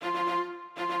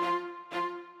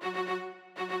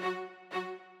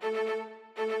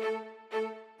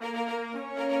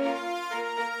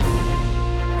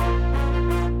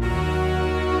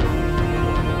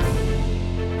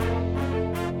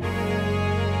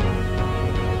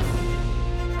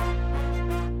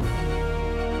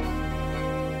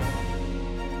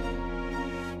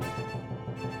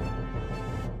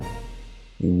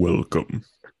Welcome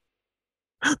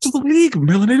to the League of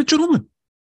Melanated Gentlemen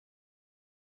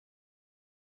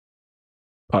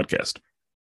podcast.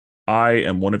 I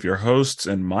am one of your hosts,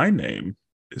 and my name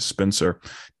is Spencer.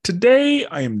 Today,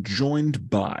 I am joined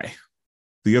by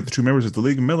the other two members of the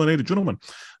League of Melanated Gentlemen,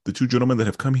 the two gentlemen that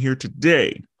have come here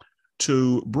today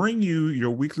to bring you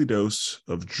your weekly dose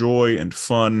of joy and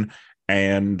fun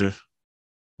and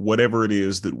whatever it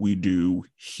is that we do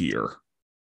here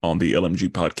on the LMG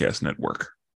Podcast Network.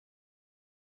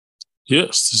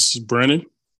 Yes, this is Brandon.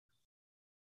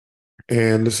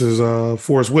 And this is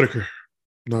Forrest Whitaker.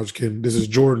 No, I'm just kidding. This is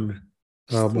Jordan.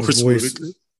 My voice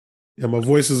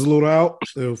is a little out.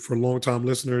 For long-time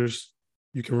listeners,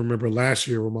 you can remember last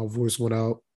year when my voice went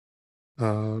out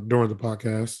during the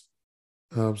podcast.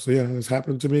 It's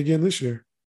happened to me again this year.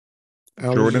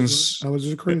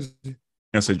 Allergies are crazy.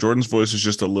 I say Jordan's voice is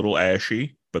just a little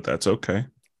ashy, but that's okay.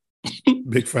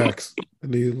 Big facts. I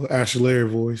need a little Ashy Larry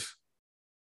voice.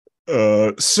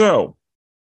 So,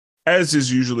 as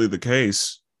is usually the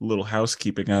case, a little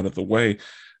housekeeping out of the way.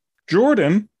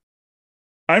 Jordan,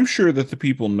 I'm sure that the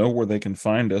people know where they can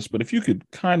find us, but if you could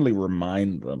kindly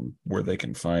remind them where they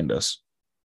can find us.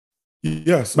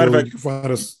 Yeah, so Matter of fact, you can find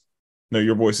us. No,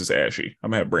 your voice is ashy.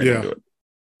 I'm going to have Brandon do it.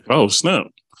 Oh, snap.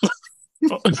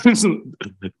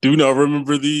 Do not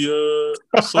remember the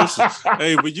socials.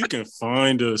 Hey, but you can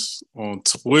find us on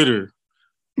Twitter,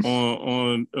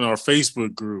 on our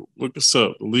Facebook group. Look us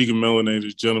up, the League of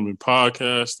Melanated Gentlemen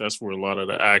podcast. That's where a lot of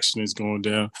the action is going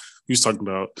down. We was talking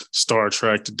about Star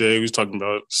Trek today. We was talking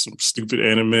about some stupid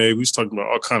anime. We was talking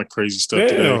about all kind of crazy stuff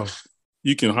today.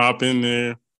 You can hop in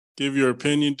there, give your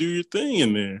opinion, do your thing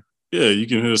in there. Yeah, you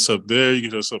can hit us up there. You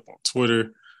can hit us up on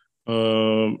Twitter.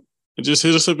 And just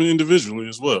hit us up individually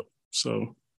as well.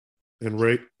 So, and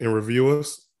rate and review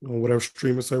us on whatever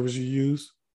streaming service you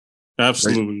use.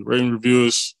 Absolutely. Rate and review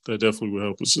us. That definitely will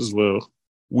help us as well.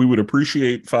 We would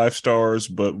appreciate 5 stars,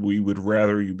 but we would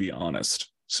rather you be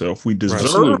honest. So if we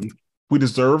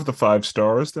deserve the 5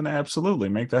 stars, then absolutely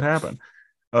make that happen.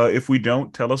 If we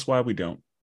don't, tell us why we don't.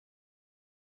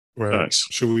 Right. Nice.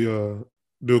 Should we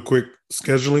do a quick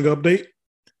scheduling update?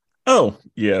 Oh,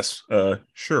 yes.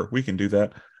 Sure, we can do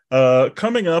that.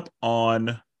 Coming up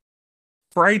on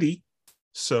Friday,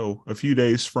 so a few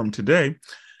days from today,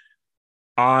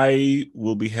 I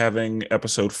will be having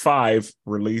episode 5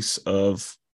 release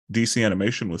of DC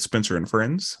Animation with Spencer and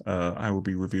Friends. I will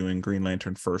be reviewing Green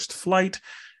Lantern First Flight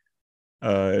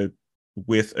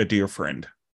with a dear friend.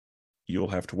 You'll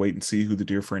have to wait and see who the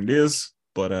dear friend is,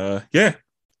 but yeah.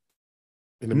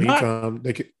 In the meantime,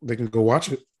 they can go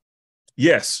watch it.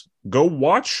 Yes, go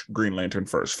watch Green Lantern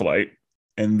First Flight.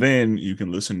 And then you can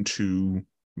listen to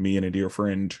me and a dear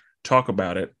friend talk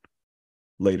about it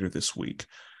later this week.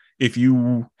 If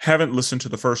you haven't listened to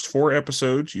the first 4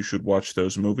 episodes, you should watch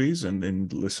those movies and then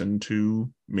listen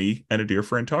to me and a dear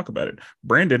friend talk about it.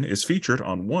 Brandon is featured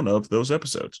on one of those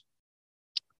episodes.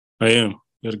 I am.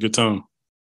 You had a good time.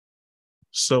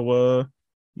 So,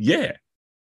 yeah.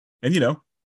 And,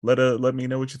 let me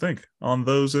know what you think on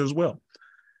those as well.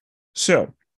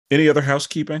 So, any other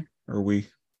housekeeping? Or are we...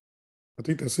 I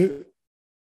think that's it.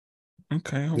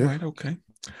 Okay, all right, okay.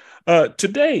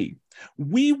 Today,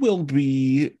 we will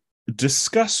be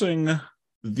discussing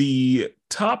the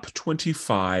top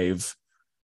 25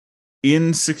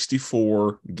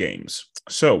 N64 games.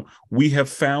 So, we have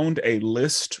found a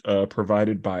list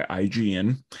provided by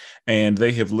IGN, and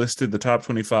they have listed the top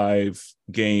 25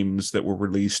 games that were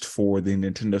released for the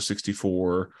Nintendo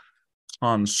 64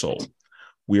 console.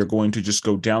 We are going to just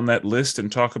go down that list and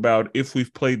talk about if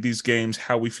we've played these games,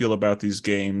 how we feel about these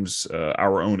games,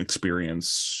 our own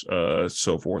experience,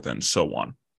 so forth and so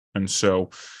on. And so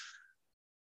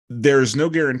there's no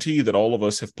guarantee that all of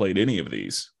us have played any of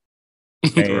these.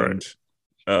 And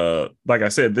like I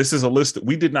said, this is a list that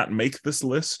we did not make this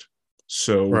list.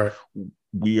 So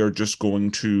we are just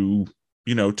going to,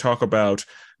 talk about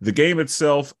the game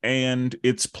itself and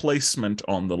its placement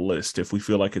on the list. If we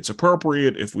feel like it's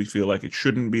appropriate, if we feel like it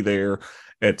shouldn't be there,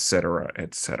 etc.,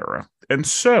 etc. And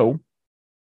so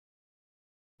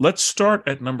let's start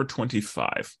at number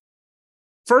 25.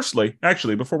 Firstly,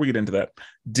 actually, before we get into that,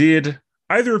 did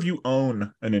either of you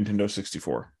own a Nintendo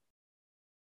 64?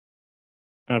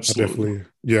 Absolutely.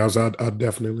 I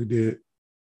definitely did.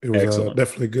 It was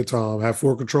definitely a good time. I had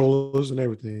 4 controllers and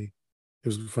everything. It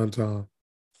was a fun time.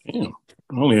 Yeah,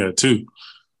 I only had 2.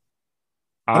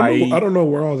 I don't know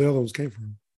where all the other ones came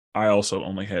from. I also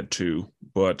only had 2,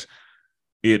 but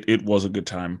it was a good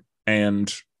time.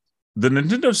 And the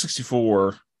Nintendo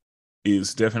 64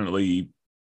 is definitely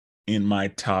in my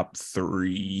top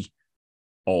 3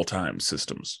 all-time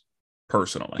systems,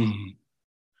 personally.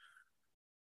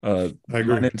 I My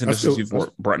agree. Nintendo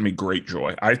 64 brought me great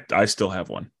joy. I still have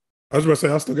one. I was about to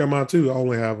say I still got mine too. I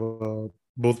only have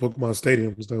both Pokemon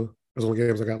Stadiums though. Those are the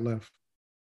games I got left.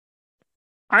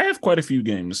 I have quite a few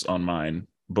games on mine,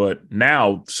 but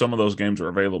now some of those games are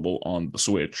available on the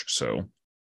Switch. So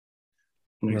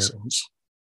makes sense.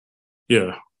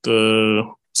 Yeah,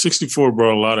 the 64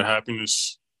 brought a lot of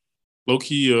happiness.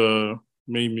 Low-key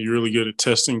made me really good at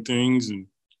testing things and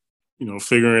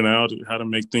figuring out how to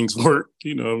make things work.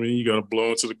 You know what I mean? You got to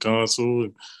blow into the console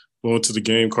and blow into the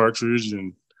game cartridge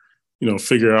and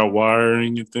figure out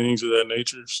wiring and things of that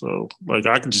nature. So like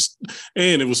I could just,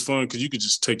 and it was fun because you could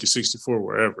just take your 64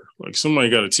 wherever. Like somebody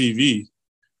got a TV,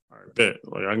 I bet.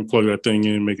 Like I can plug that thing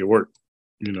in and make it work.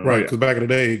 Right? Because back in the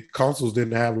day, consoles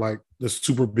didn't have like the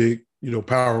super big,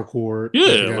 power cord.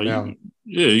 Yeah, like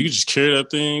you could just carry that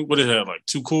thing. What it had, like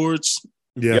 2 cords.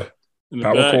 Yeah, yep.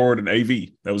 Power cord and AV.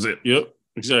 That was it. Yep,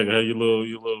 exactly. Had your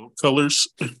little colors.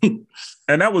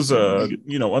 And that was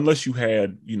unless you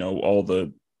had all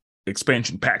the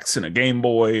expansion packs and a Game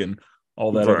Boy and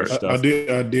all that other stuff. I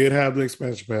did have the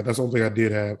expansion pack. That's the only thing I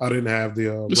did have. I didn't have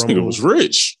the this nigga was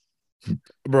rich,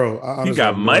 bro. I honestly got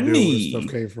have no money. idea where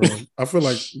stuff came from. I feel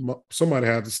like somebody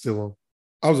had to steal them.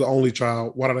 I was the only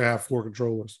child. Why did I have 4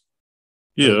 controllers?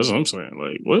 Yeah, that's what I'm saying.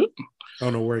 Like what? I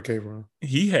don't know where it came from.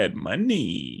 He had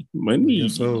money.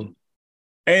 So,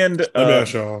 and let me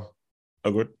ask y'all.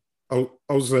 Oh, good. I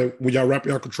was like, when y'all wrap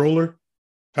your controller,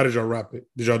 how did y'all wrap it?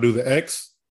 Did y'all do the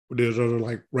X, or did y'all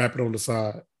like wrap it on the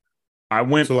side? I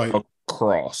went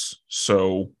across.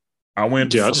 So I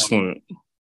went. Yeah, I just went.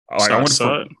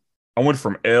 I went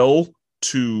from L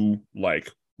to like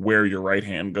where your right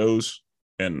hand goes,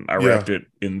 and I wrapped it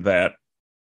in that.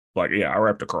 Like, I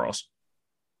wrapped across.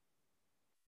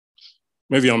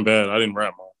 Maybe I'm bad. I didn't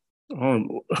wrap mine.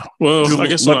 Well, I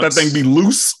guess let that thing be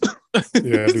loose.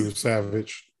 Yeah, I do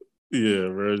savage. Yeah,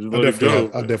 bro.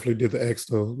 I definitely did the X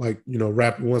though. Like,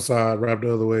 wrap it one side, wrap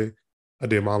the other way. I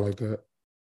did mine like that.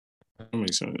 That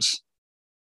makes sense.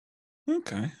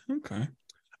 Okay.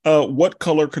 What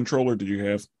color controller did you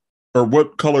have? Or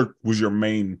what color was your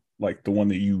main, like the one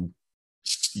that you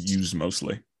used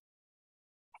mostly?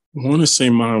 I want to say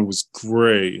mine was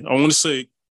gray. I want to say,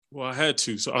 well, I had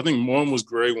 2. So I think one was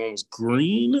gray, one was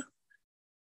green. I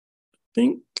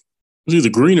think it was either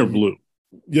green or blue.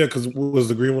 Yeah, because was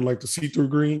the green one like the see-through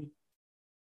green?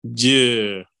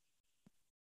 Yeah.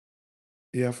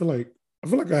 Yeah, I feel like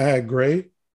I had gray,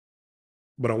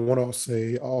 but I want to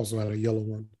say I also had a yellow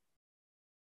one.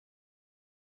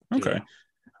 Okay. Yeah.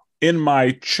 In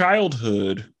my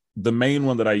childhood, the main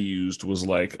one that I used was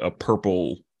like a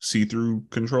purple see-through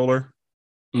controller.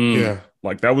 Yeah.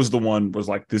 Like that was the one was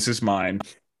like, this is mine.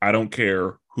 I don't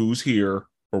care who's here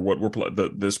or what we're playing.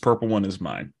 This purple one is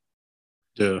mine.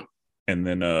 Yeah. And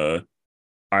then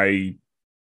I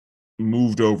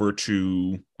moved over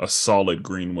to a solid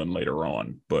green one later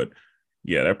on. But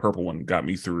yeah, that purple one got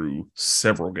me through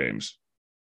several games.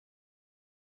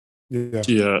 Yeah. I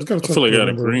feel like I had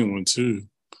a green one too.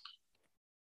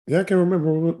 Yeah, I can't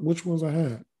remember which ones I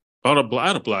had. I had a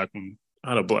black one.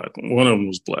 One of them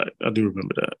was black. I do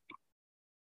remember that.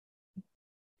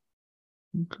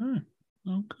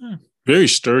 Okay. Very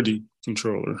sturdy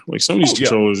controller. Like some of these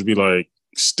controllers would be like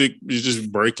you're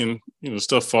just breaking,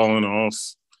 stuff falling off.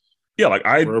 Yeah, like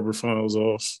rubber falls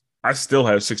off. I still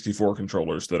have 64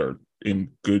 controllers that are in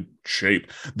good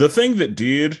shape. The thing that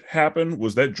did happen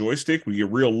was that joystick would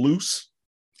get real loose.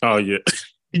 Oh yeah.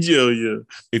 Yeah.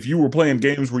 If you were playing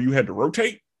games where you had to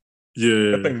rotate,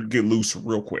 that thing would get loose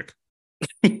real quick.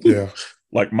 Yeah.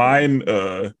 Like mine,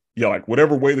 like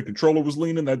whatever way the controller was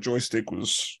leaning, that joystick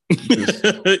was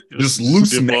just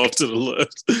loose off to the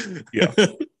left. Yeah.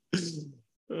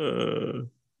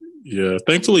 Yeah.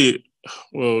 Thankfully,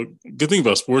 well, good thing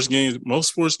about sports games, most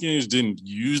sports games didn't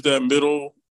use that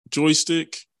middle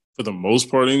joystick for the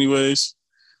most part anyways.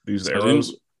 These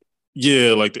arrows?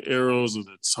 Yeah, like the arrows or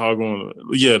the toggle.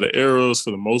 Yeah, the arrows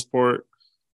for the most part.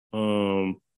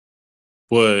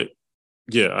 But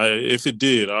yeah, if it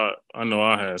did, I know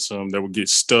I had some that would get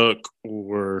stuck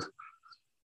or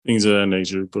things of that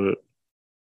nature. But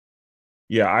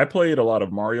yeah, I played a lot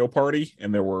of Mario Party,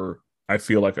 and there were, I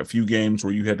feel like, a few games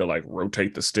where you had to like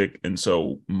rotate the stick, and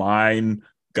so mine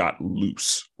got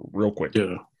loose real quick.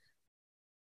 Yeah.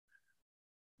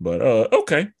 But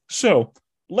okay, so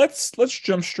let's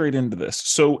jump straight into this.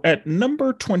 So at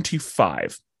number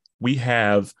 25, we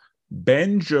have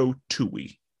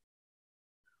Banjo-Tooie,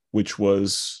 which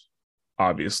was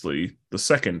obviously the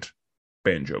second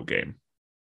Banjo game.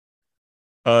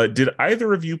 Did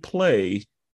either of you play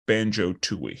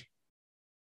Banjo-Tooie?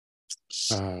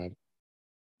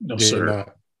 No, sir.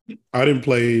 I didn't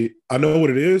play. I know what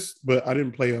it is, but I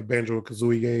didn't play a Banjo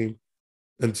Kazooie game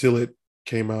until it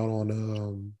came out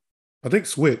on, I think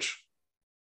Switch.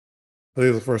 I think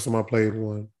it was the first time I played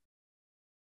one.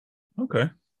 Okay.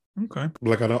 Okay.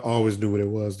 Like I always knew what it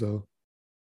was though.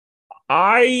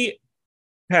 I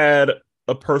had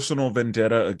a personal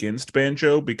vendetta against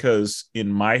Banjo because in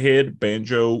my head,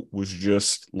 Banjo was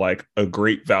just like a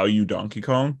great value Donkey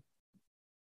Kong.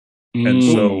 And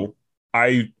Mm. so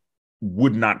I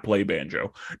would not play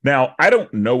Banjo. Now, I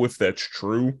don't know if that's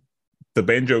true. The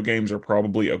Banjo games are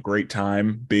probably a great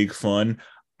time, big fun.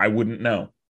 I wouldn't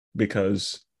know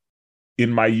because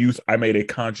in my youth, I made a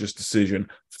conscious decision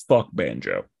fuck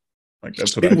Banjo. Like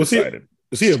that's what I Was he? decided.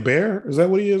 Is he a bear? Is that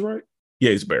what he is? Right? Yeah,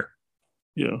 he's a bear.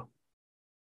 Yeah.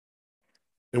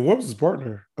 And what was his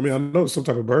partner? I mean, I know it's some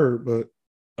type of bird, but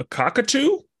A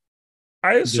cockatoo,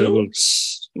 I That assume.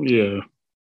 looks, yeah.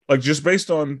 Like just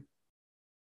based on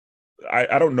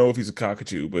I don't know if he's a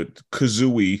cockatoo, but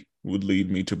Kazooie would lead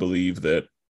me to believe that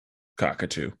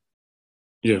cockatoo.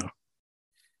 Yeah.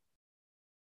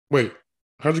 wait,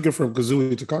 how'd you get from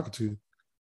Kazooie to Cockatoo?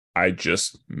 I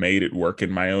just made it work in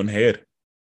my own head.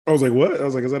 I was like, what? I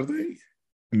was like, is that a thing?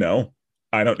 No,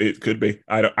 I don't. It could be.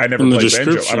 I don't. I never In the played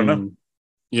Banjo. I don't know. description,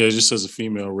 yeah, it just says a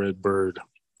female red bird.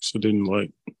 So it didn't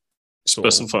like So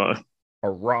specify. a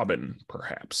robin,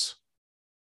 perhaps,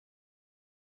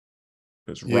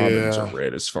 because robins are Yeah.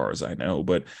 red as far as I know.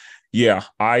 But yeah,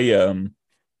 I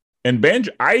and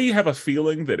Banjo. I have a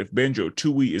feeling that if Banjo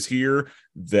Tooie is here,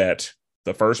 that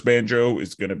the first Banjo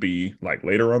is going to be like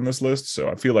later on this list. So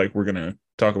I feel like we're going to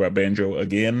talk about Banjo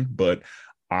again, but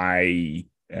I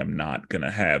am not going to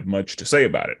have much to say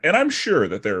about it. And I'm sure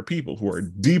that there are people who are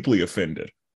deeply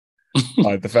offended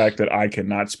by the fact that I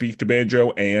cannot speak to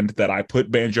Banjo and that I put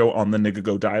Banjo on the nigga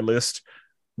go die list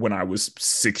when I was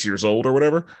 6 years old or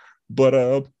whatever.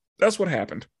 But that's what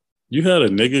happened. You had a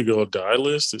nigga go die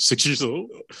list at 6 years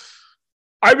old?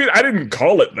 I mean, I didn't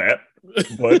call it that,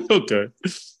 but okay.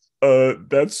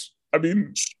 that's, I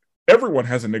mean, everyone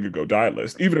has a nigga go die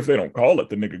list, even if they don't call it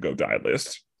the nigga go die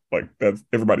list. Like that's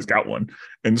everybody's got one.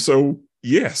 And so,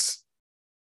 yes,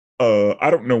 I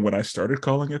don't know when I started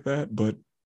calling it that, but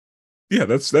yeah,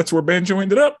 that's where Banjo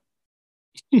ended up.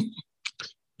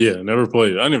 Yeah, never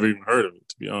played it. I never even heard of it,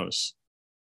 to be honest.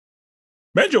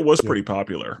 Banjo was Yeah. pretty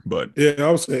popular, but Yeah,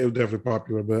 I would say it was definitely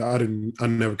popular, but I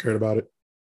never cared about it.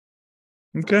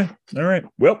 okay, all right.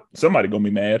 Well, somebody gonna be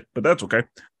mad, but that's okay.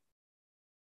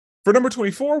 For number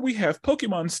 24, we have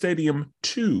Pokemon Stadium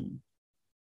 2.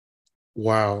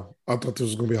 Wow. I thought this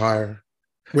was gonna be higher.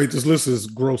 Wait, this list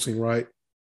is grossing, right?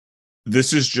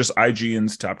 This is just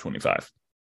IGN's top 25.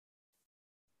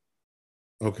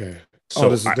 Okay. So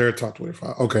This is their top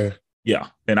 25. Okay. yeah,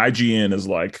 and IGN is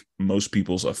like most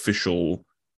people's official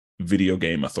video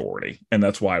game authority, and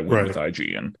that's why I went with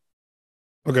IGN.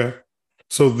 Okay.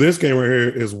 So this game right here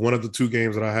is one of the two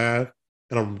games that I have,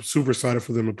 and I'm super excited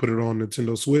for them to put it on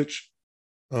Nintendo Switch.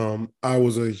 I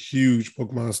was a huge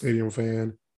Pokemon Stadium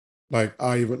fan. Like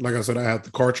I said, I had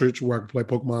the cartridge where I could play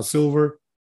Pokemon Silver.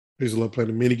 I used to love playing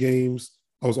the mini games.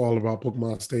 I was all about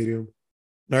Pokemon Stadium.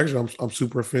 And actually, I'm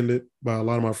super offended by a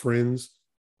lot of my friends.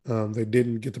 They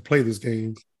didn't get to play this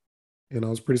game, and I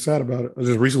was pretty sad about it. I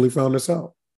just recently found this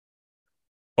out.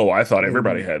 Oh, I thought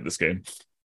everybody had this game.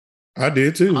 I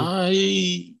did too.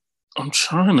 I'm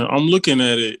looking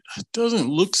at it. It doesn't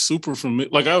look super familiar.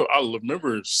 Like I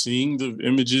remember seeing the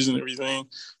images and everything,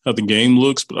 how the game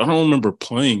looks, but I don't remember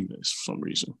playing this for some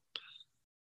reason.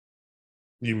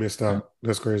 You missed out.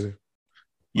 That's crazy.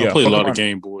 Yeah, I played a lot of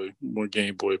Game Boy, more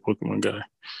Game Boy Pokemon guy.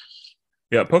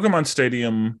 Yeah, Pokemon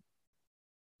Stadium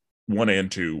 1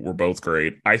 and 2 were both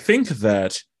great. I think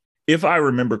that if I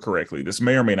remember correctly, this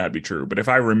may or may not be true, but if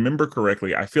I remember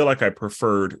correctly, I feel like I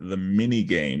preferred the mini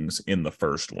games in the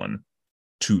first one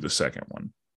to the second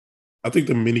one. I think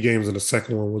the mini games in the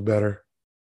second one was better.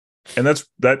 And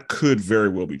that could very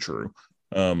well be true.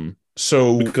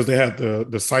 So because they had the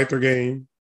Scyther game.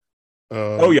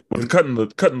 Oh yeah, with cutting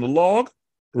the log.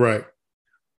 Right.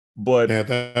 But they had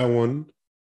that one.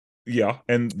 Yeah,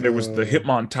 and there was the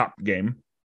Hitmontop game.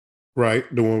 Right,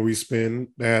 the one we spin.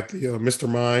 They had the Mr.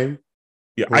 Mime.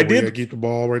 Yeah, I did. You keep the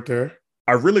ball right there.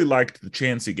 I really liked the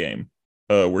Chansey game,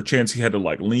 where Chansey had to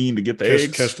like lean to get the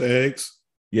eggs. Catch the eggs.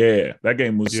 Yeah, that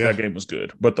game was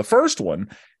good. But the first one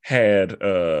had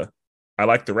I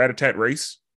liked the Rat-a-tat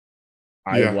race.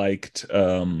 I liked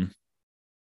the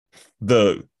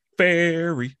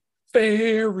fairy.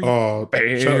 Oh,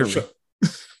 fairy.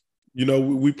 You know,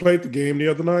 we played the game the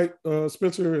other night,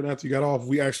 Spencer, and after you got off,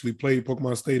 we actually played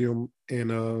Pokemon Stadium,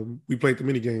 and we played the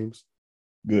mini games.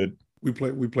 Good. We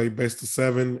played best of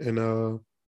 7, and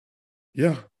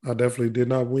Yeah, I definitely did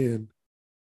not win.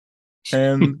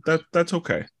 And that's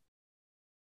okay.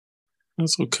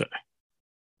 That's okay.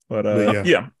 But Yeah,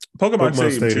 yeah, Pokemon Pokemon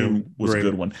Stadium 2 Stadium, was a great.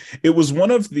 good one. It was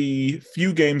one of the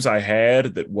few games I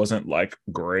had that wasn't like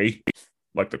gray.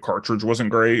 Like the cartridge wasn't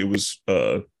gray. It was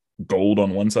gold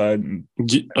on one side. And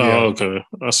Yeah, Okay.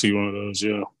 I see one of those.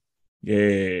 Yeah.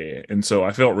 yeah. And so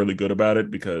I felt really good about it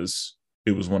because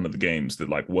it was one of the games that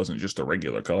like wasn't just a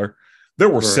regular color. There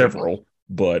were right. several,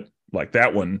 but like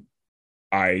that one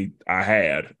I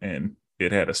had, and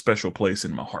it had a special place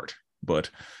in my heart. But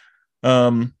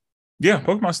um yeah,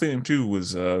 Pokemon Stadium 2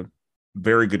 was a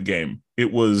very good game.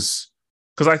 It was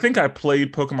because I think I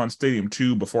played Pokemon Stadium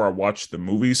 2 before I watched the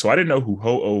movie, so I didn't know who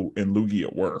Ho-Oh and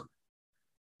Lugia were.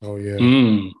 Oh yeah.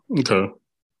 Okay.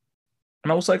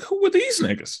 And I was like, who were these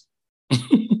niggas? I'm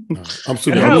And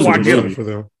super. Yeah, I I'm how do remember I the super get sorry them? movie. for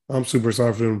them. I'm super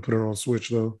sorry for them to put it on Switch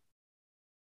though.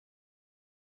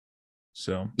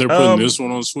 So They're putting this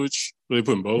one on Switch. Are they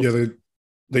putting Yeah, both?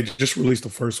 they just released the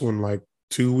first one like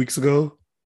 2 weeks ago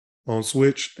on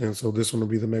Switch, and so this one will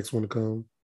be the next one to come.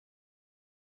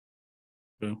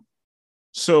 Yeah.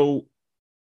 so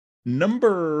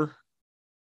number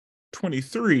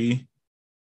 23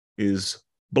 is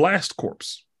Blast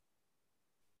Corps.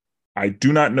 I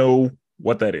do not know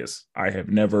what that is. I have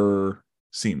never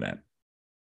seen that.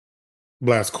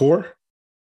 Blast Core.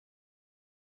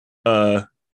 Uh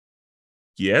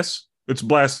yes, it's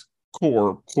Blast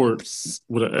Corps. Corpse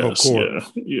with an Oh, S. Core.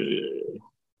 Yeah. Yeah.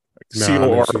 Nah, I never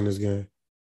COR. seen this game.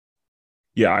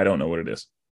 Yeah, I don't know what it is.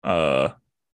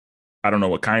 I don't know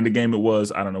what kind of game it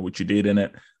was. I don't know what you did in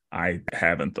it. I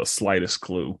haven't the slightest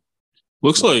clue.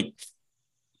 Looks like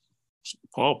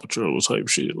Paw Patrol type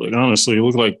shit. Like, honestly, it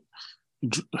looked like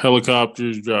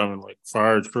helicopters driving like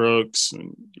fire trucks.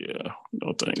 And yeah, no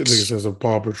I think it thanks. says a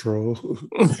Paw Patrol.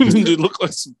 It looked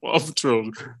like some Paw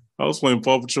Patrol. I was playing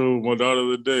Paw Patrol with my daughter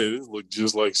the other day. This looked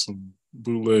just like some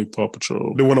bootleg Paw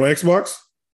Patrol. The one on Xbox.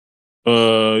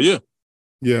 Yeah,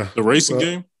 Yeah. the racing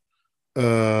game. They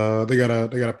got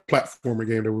a platformer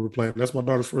game that we were playing. That's my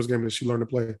daughter's first game that she learned to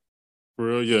play. For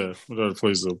real, yeah. My daughter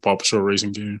plays the Paw Patrol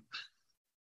racing game.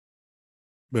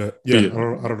 But But yeah, yeah,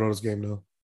 I don't know this game though.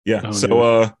 Yeah. oh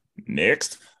So yeah.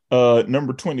 next.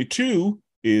 Number 22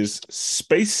 is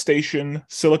Space Station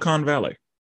Silicon Valley.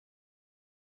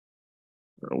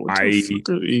 What the I fuck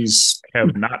are these?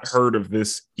 have not heard of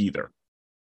this either.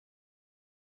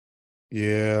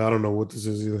 Yeah, I don't know what this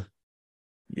is either.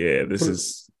 Yeah, this What,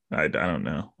 is I don't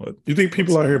know. you think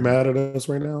people What's out here going on? mad at us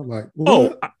right now? Like, Oh,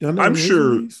 what? Y'all never I'm heard of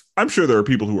sure these? I'm sure there are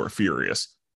people who are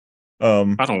furious.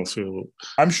 Um I don't feel.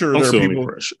 I'm sure I don't there are feel any people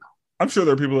pressure. I'm sure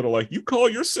there are people that are like, you call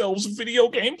yourselves video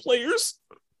game players?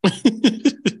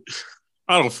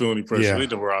 I don't feel any pressure. Yeah. They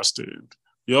know where I stand.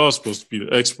 Y'all are supposed to be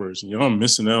the experts, and y'all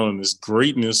missing out on this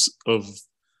greatness of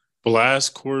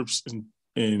Blast Corps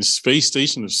and Space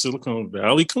Station of Silicon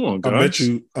Valley. Come on, guys.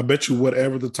 I bet you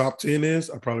whatever the top 10 is,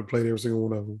 I probably played every single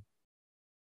one of them.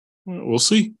 We'll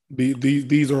see.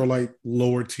 These are like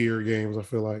lower tier games, I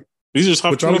feel like. These are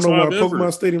top Which I don't know why 25 ever.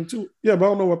 Pokemon Stadium 2. Yeah, but I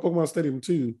don't know why Pokemon Stadium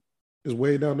 2 is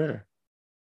way down there.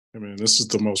 I mean, this is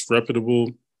the most reputable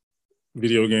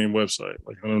video game website.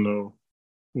 Like, I don't know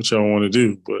what y'all want to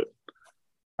do, but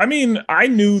I mean, I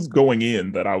knew going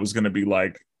in that I was going to be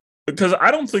like, because I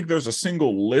don't think there's a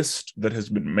single list that has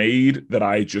been made that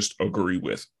I just agree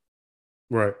with.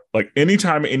 Right. Like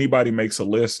anytime anybody makes a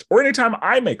list or anytime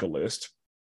I make a list,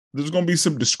 there's going to be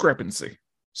some discrepancy.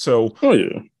 So oh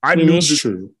yeah, I knew that's that,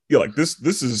 true. yeah, like this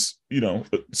is,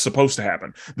 supposed to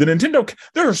happen. The Nintendo,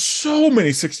 there are so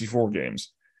many 64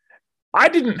 games. I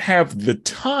didn't have the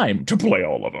time to play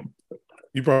all of them.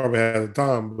 You probably had the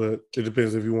time, but it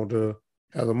depends if you want to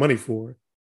have the money for it.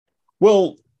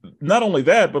 Well, not only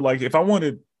that, but like if I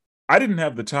didn't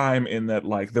have the time in that,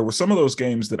 like there were some of those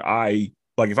games that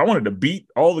if I wanted to beat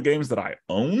all the games that I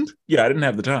owned, yeah, I didn't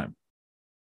have the time.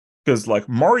 Because like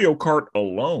Mario Kart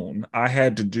alone, I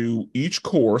had to do each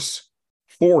course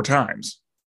 4 times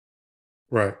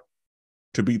Right.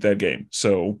 to beat that game.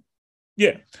 So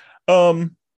yeah.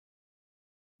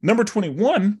 Number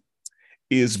 21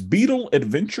 is Beetle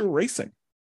Adventure Racing.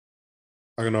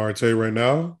 I can already tell you right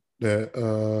now that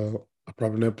I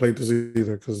probably never played this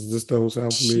either because this don't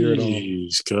sound familiar at all.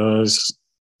 Jeez, guys.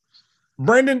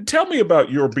 Brandon, tell me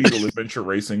about your Beetle Adventure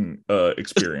Racing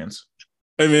experience.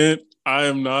 Hey man,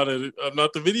 I'm not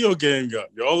the video game guy.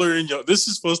 Y'all are in y'all. This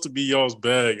is supposed to be y'all's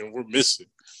bag, and we're missing.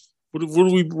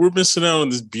 We're missing out on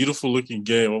this beautiful looking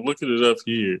game. I'm looking it up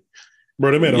here.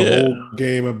 Bro, they made a Yeah. whole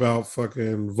game about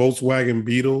fucking Volkswagen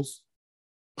Beetles.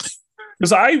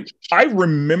 Because I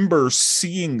remember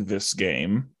seeing this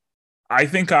game. I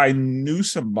think I knew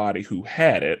somebody who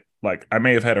had it, Like, I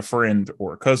may have had a friend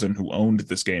or a cousin who owned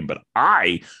this game, but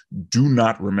I do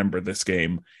not remember this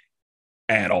game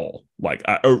at all. Like,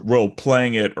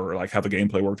 playing it or like how the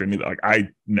gameplay worked or anything. Like,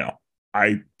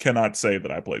 I cannot say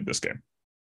that I played this game.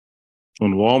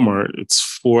 On Walmart,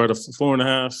 it's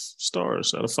 4.5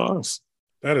 stars out of 5.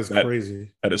 That is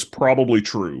crazy. That is probably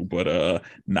true, but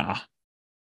nah.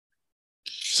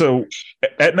 So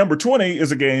at number 20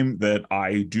 is a game that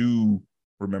I do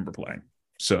remember playing.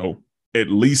 So at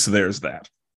least there's that.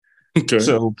 Okay.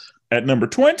 So at number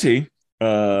 20,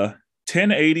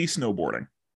 1080 snowboarding.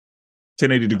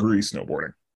 1080 degree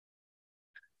snowboarding.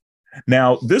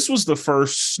 Now, this was the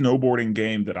first snowboarding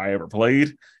game that I ever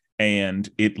played, and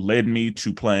it led me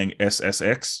to playing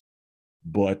SSX.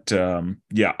 But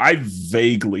yeah, I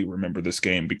vaguely remember this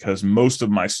game because most of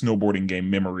my snowboarding game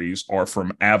memories are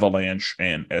from Avalanche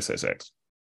and SSX.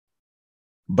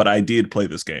 But I did play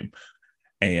this game,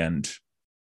 and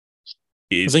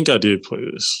I think I did play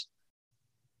this.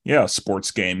 Yeah,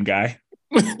 sports game guy.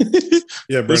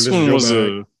 Yeah, Brandon, this one was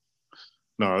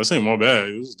no, this ain't my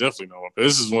bag. This is definitely not my bag.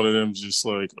 This is one of them just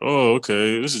like, oh,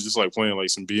 okay. This is just like playing like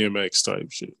some BMX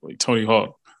type shit, like Tony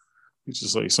Hawk. It's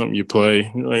just like something you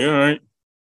play. You're like, all right.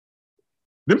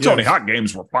 Them Tony Hawk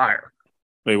games were fire.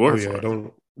 They were fire.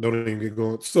 Don't even get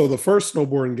going. So the first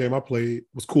snowboarding game I played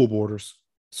was Cool Borders.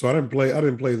 So I didn't play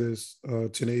this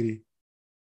 1080.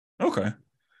 Okay.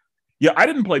 Yeah, I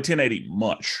didn't play 1080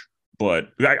 much,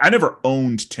 but I never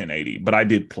owned 1080, but I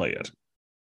did play it.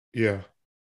 Yeah.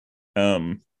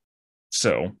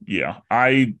 So yeah,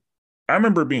 I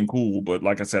remember it being cool, but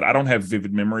like I said, I don't have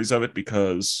vivid memories of it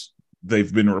because they've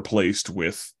been replaced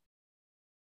with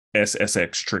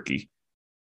SSX Tricky.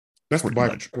 That's the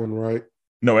bike one, right?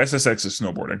 No, SSX is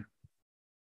snowboarding.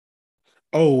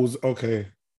 Oh, okay.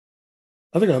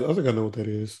 I think I know what that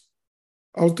is.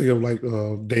 I was thinking of like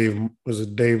Dave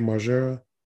Margera,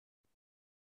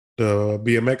 the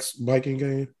BMX biking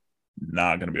game.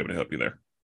 Not gonna be able to help you there.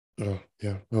 Oh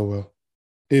yeah. Oh well.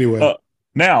 Anyway,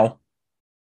 now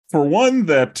for one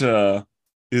that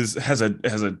has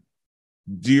a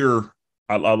dear,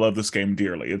 I love this game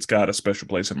dearly. It's got a special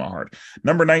place in my heart.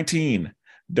 Number 19,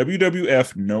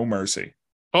 WWF No Mercy.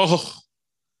 Oh,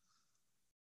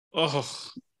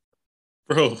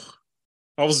 bro.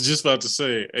 I was just about to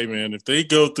say, hey man, if they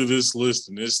go through this list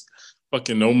and this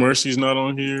fucking No Mercy's not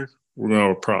on here, we're gonna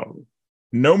have a problem.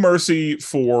 No Mercy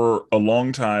for a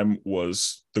long time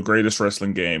was the greatest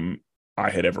wrestling game I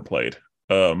had ever played.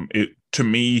 It to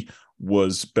me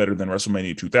was better than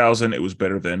WrestleMania 2000. It was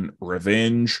better than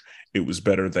Revenge. It was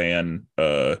better than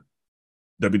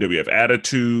WWF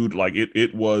Attitude. Like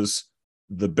it was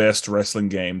the best wrestling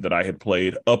game that I had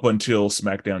played up until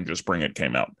SmackDown Just Bring It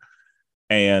came out.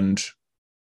 And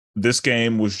this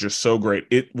game was just so great.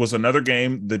 It was another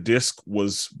game. The disc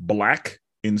was black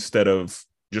instead of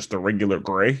just a regular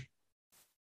gray.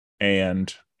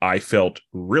 And I felt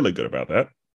really good about that.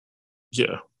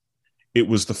 Yeah. It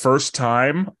was the first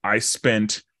time I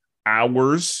spent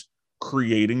hours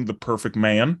creating the perfect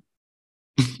man.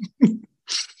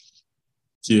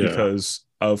 Yeah. Because,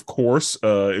 of course,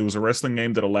 it was a wrestling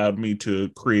game that allowed me to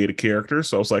create a character.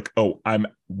 So I was like, oh, I'm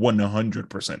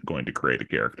 100% going to create a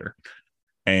character.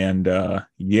 And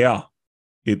yeah,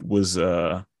 it was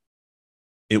a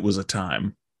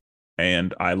time.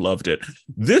 And I loved it.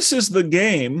 This is the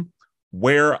game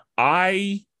where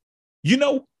you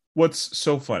know what's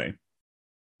so funny?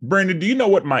 Brandon, do you know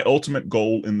what my ultimate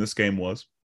goal in this game was?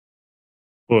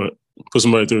 What? Put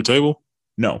somebody through a table?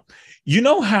 No. You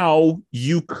know how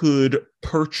you could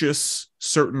purchase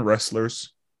certain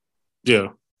wrestlers? Yeah.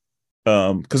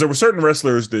 Because there were certain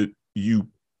wrestlers that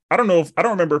I don't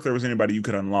remember if there was anybody you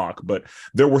could unlock, but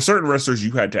there were certain wrestlers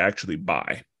you had to actually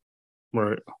buy.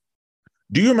 Right.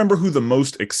 Do you remember who the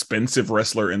most expensive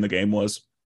wrestler in the game was?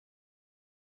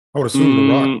 I would assume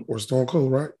The Rock or Stone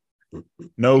Cold, right?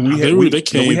 No, they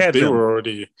them. were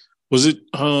already. Was it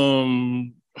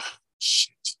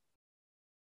shit.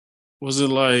 Was it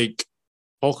like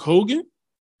Hulk Hogan?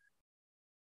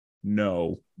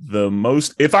 No.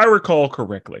 If I recall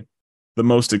correctly, the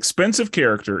most expensive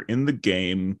character in the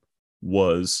game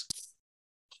was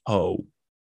Ho.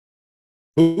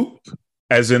 Who?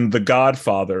 As in the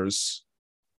Godfather's.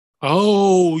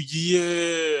 Oh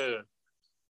yeah.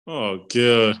 Oh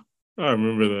god. I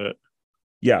remember that.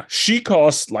 Yeah, she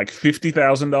cost like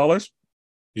 $50,000.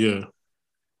 Yeah.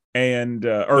 And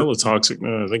hella toxic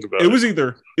now. Think about it.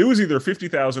 It was either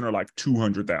 50,000 or like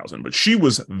 200,000, but she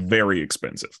was very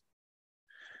expensive.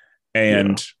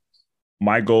 And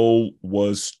my goal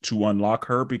was to unlock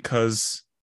her because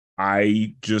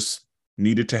I just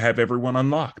needed to have everyone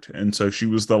unlocked. And so she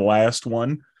was the last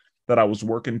one that I was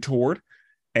working toward.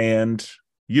 and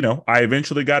I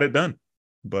eventually got it done.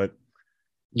 But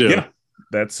yeah,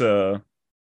 that's that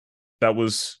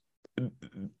was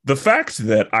the fact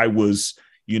that I was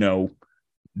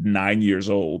 9 years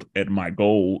old and my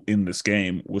goal in this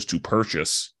game was to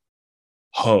purchase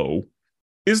Ho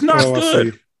is not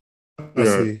good. I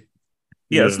see.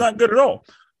 Yeah, it's not good at all.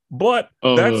 But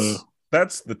Uh,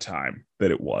 that's the time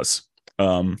that it was.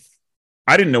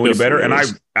 I didn't know any better, and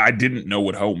I didn't know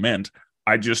what Ho meant.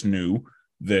 I just knew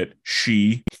that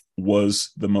she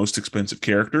was the most expensive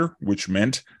character, which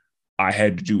meant I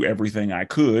had to do everything I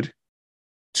could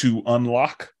to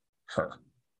unlock her.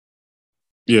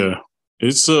 Yeah,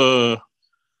 it's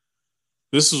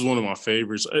this is one of my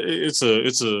favorites. It's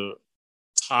a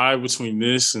tie between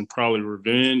this and probably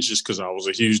Revenge, just because I was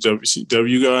a huge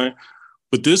WCW guy.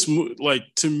 But this, like,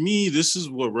 to me, this is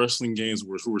what wrestling games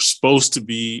were supposed to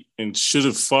be and should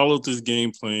have followed this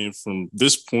game plan from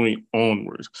this point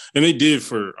onwards. And they did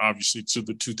for, obviously, to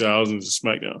the 2000s and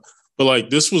SmackDown. But, like,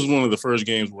 this was one of the first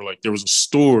games where, like, there was a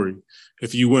story.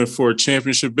 If you went for a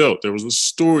championship belt, there was a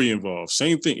story involved.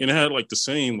 Same thing. And it had, like, the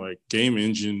same, like, game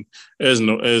engine as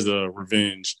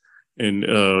Revenge and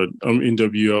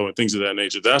NWO and things of that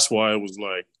nature. That's why it was,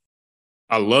 like,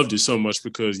 I loved it so much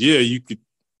because, yeah, you could,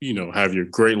 have your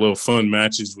great little fun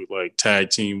matches with like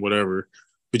tag team, whatever.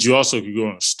 But you also could go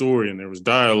on a story and there was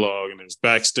dialogue and there was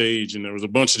backstage and there was a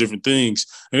bunch of different things.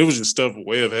 And it was just stuff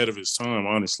way ahead of its time,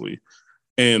 honestly.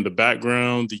 And the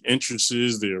background, the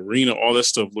entrances, the arena, all that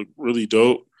stuff looked really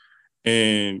dope.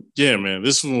 And yeah, man,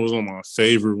 this one was one of my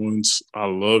favorite ones. I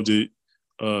loved it.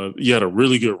 You had a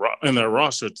really good and that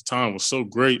roster at the time was so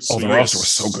great. So the roster was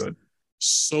so good.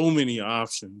 So many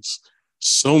options.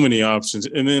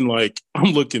 And then like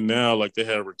I'm looking now, like they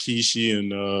had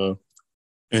Rikishi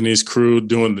and his crew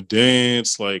doing the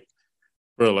dance. Like,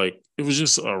 bro, like it was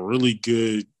just a really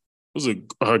good. It was a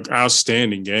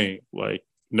outstanding game. Like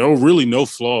no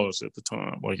flaws at the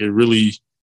time. Like it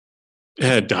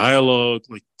had dialogue.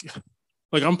 Like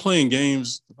I'm playing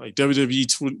games like WWE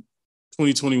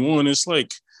 2021. It's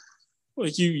like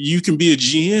you can be a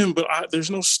GM, but there's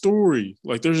no story.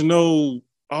 Like there's no.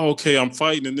 Oh, okay, I'm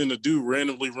fighting, and then the dude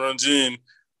randomly runs in,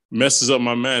 messes up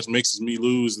my match, makes me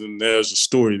lose, and there's a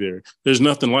story there. There's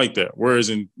nothing like that. Whereas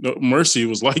in Mercy, it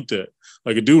was like that.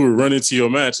 Like a dude would run into your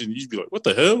match, and you'd be like, "What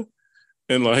the hell?"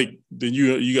 And like then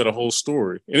you got a whole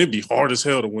story, and it'd be hard as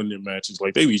hell to win their matches.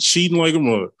 Like they be cheating like a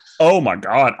mother. Oh my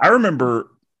god! I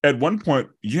remember at one point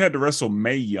you had to wrestle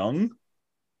Mae Young.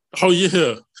 Oh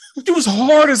yeah, it was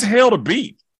hard as hell to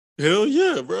beat. Hell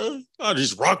yeah, bro! I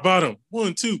just rock bottom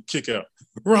 1-2 kick out.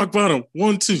 Rock bottom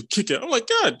 1-2 kick out. I'm like,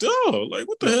 God, dog, like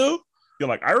what the hell? Yeah,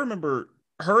 like I remember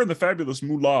her and the Fabulous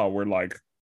Moolah were like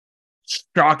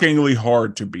shockingly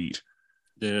hard to beat.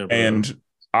 Yeah, bro. And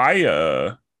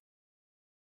that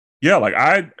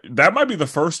might be the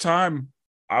first time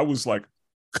I was like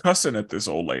cussing at this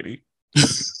old lady.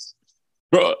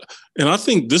 Bro, and I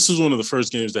think this is one of the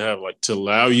first games to have like to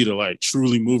allow you to like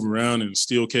truly move around in a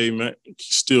steel cage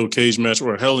match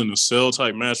or a Hell in a Cell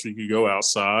type match where you could go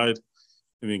outside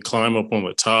and then climb up on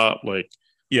the top. Like,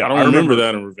 yeah, I don't remember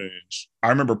that in Revenge. I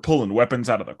remember pulling weapons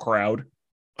out of the crowd.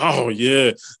 Oh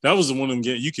yeah, that was the one of them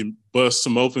games you can bust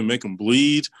them open, make them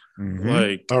bleed. Mm-hmm.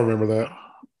 Like I remember that.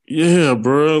 Yeah,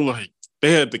 bro. Like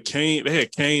they had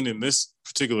Kane in this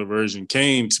particular version.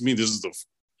 Kane, to me, this is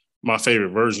my favorite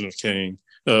version of Kane.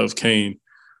 He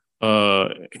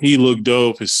looked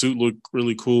dope. His suit looked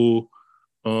really cool.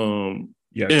 Tank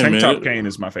Top Kane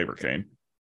is my favorite Kane.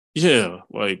 Yeah,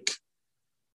 like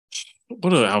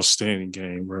what an outstanding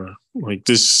game, bro. Like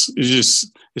this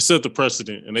is it set the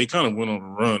precedent, and they kind of went on a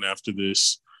run after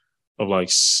this of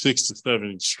like 6 to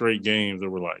 7 straight games that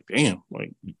were like, damn,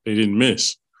 like they didn't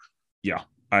miss. Yeah,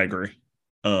 I agree.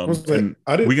 I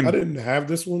didn't have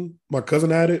this one. My cousin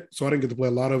had it, so I didn't get to play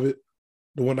a lot of it.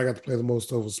 The one I got to play the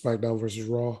most of was SmackDown versus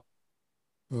Raw.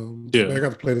 I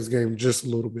got to play this game just a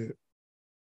little bit.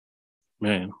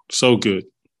 Man, so good.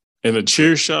 And the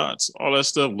cheer shots, all that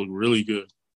stuff looked really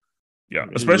good. Yeah,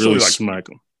 especially really like smack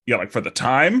them. Yeah, like for the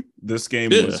time, this game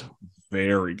was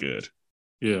very good.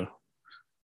 Yeah.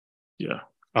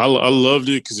 I loved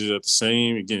it because it's at the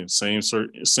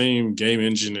same game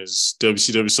engine as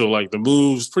WCW. So like the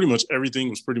moves, pretty much everything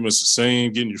was pretty much the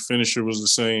same. Getting your finisher was the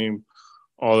same.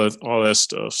 All that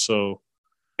stuff. So,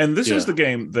 and this is the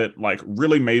game that like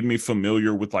really made me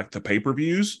familiar with like the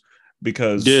pay-per-views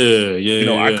because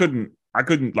I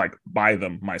couldn't like buy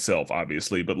them myself,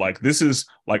 obviously, but like this is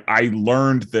like I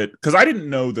learned that because I didn't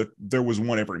know that there was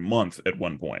one every month at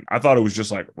one point. I thought it was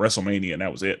just like WrestleMania and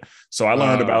that was it. So I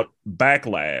learned about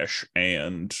Backlash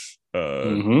and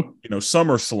Mm-hmm.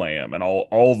 SummerSlam and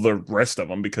all the rest of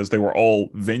them, because they were all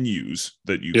venues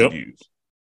that you could Yep. use.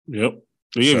 Yep.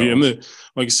 So, And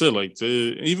like I said, like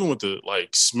even with the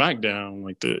like SmackDown,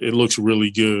 like it looks really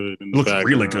good in it the looks background.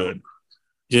 really good.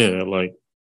 Yeah, like,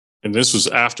 and this was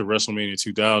after WrestleMania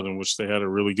 2000, which they had a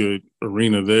really good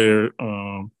arena there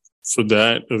for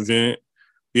that event.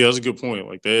 Yeah, that's a good point.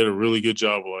 Like they had a really good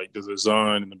job of like the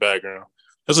design in the background.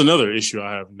 That's another issue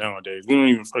I have nowadays. We don't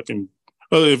even fucking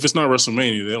if it's not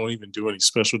WrestleMania, they don't even do any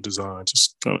special design.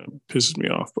 Just kind of pisses me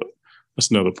off. But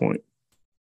that's another point.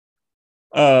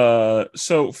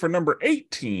 So for number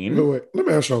 18, wait, let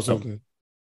me ask y'all something.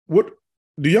 What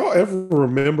do y'all ever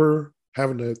remember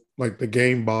having the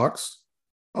game box?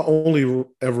 I only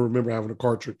ever remember having a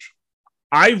cartridge.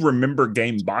 I remember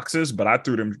game boxes, but I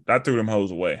threw them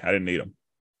hoes away. I didn't need them.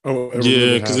 Oh,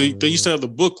 yeah, because they used to have the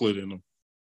booklet in them.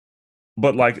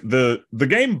 But like the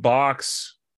game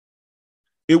box,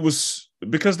 it was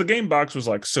because the game box was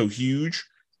like so huge,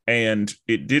 and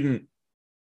it didn't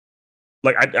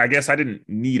like I guess I didn't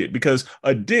need it, because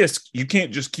a disc you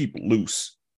can't just keep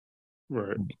loose.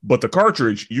 Right. But the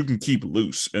cartridge you can keep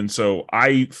loose. And so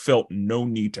I felt no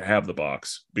need to have the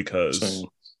box, because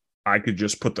I could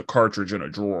just put the cartridge in a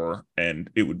drawer and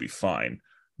it would be fine.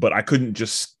 But I couldn't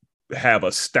just have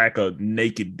a stack of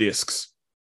naked discs.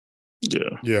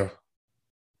 Yeah. Yeah.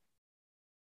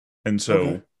 And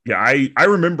so, yeah, I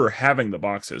remember having the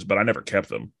boxes, but I never kept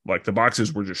them. Like the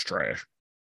boxes were just trash.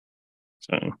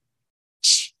 Same.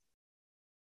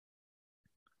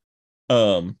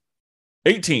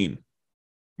 18,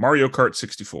 Mario Kart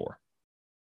 64.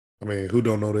 I mean, who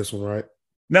don't know this one, right?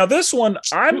 Now this one,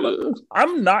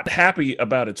 I'm not happy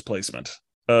about its placement.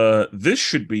 This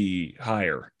should be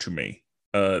higher to me.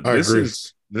 This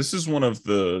agree. is one of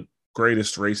the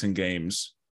greatest racing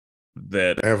games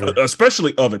that Ever.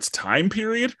 Especially of its time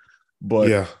period. But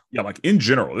yeah, like in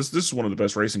general, this is one of the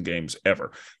best racing games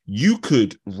ever. You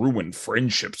could ruin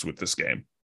friendships with this game.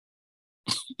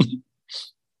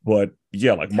 But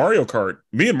yeah, like Mario Kart,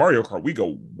 me and Mario Kart, we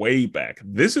go way back.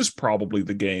 This is probably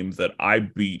the game that I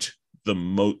beat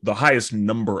the highest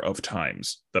number of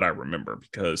times that I remember,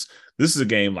 because this is a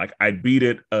game like I beat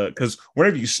it because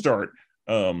whenever you start,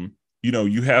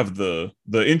 you have the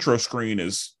intro screen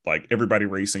is like everybody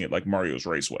racing it like Mario's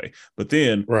Raceway. But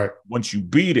then once you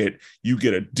beat it, you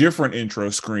get a different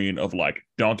intro screen of like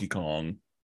Donkey Kong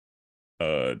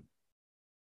doing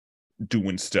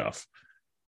stuff.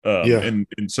 And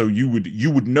so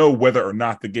you would know whether or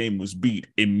not the game was beat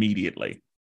immediately.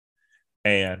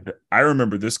 And I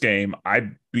remember this game, I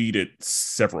beat it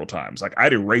several times. Like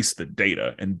I'd erase the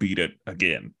data and beat it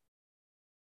again.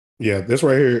 Yeah, this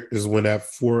right here is when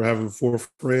having 4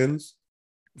 friends,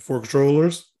 4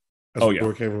 controllers. That's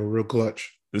where it came from real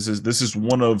clutch. This is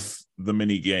one of the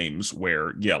many games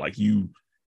where, yeah, like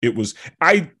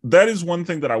that is one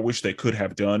thing that I wish they could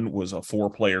have done, was a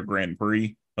 4-player Grand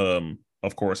Prix.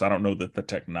 Of course, I don't know that the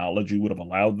technology would have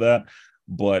allowed that,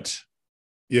 but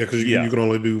yeah, because you can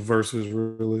only do versus,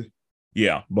 really.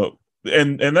 Yeah, but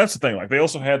and that's the thing. Like they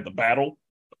also had the battle.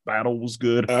 The battle was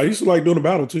good. I used to like doing the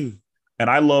battle too, and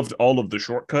I loved all of the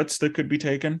shortcuts that could be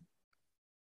taken,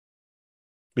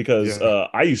 because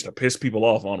I used to piss people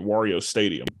off on Wario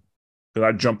Stadium because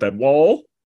I jumped that wall.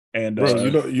 And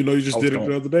bro, you just did it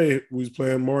the other day. We was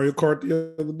playing Mario Kart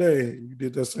the other day. You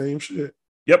did that same shit.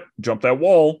 Yep, jump that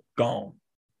wall, gone.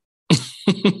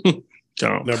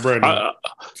 Now, Brandon,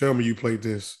 tell me you played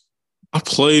this. I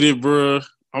played it, bro.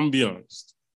 I'm gonna be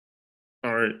honest.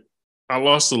 All right, I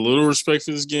lost a little respect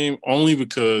for this game only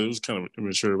because it was kind of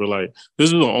immature. But like, this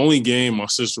is the only game my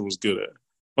sister was good at.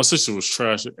 My sister was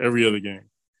trash at every other game.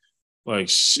 Like,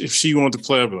 if she wanted to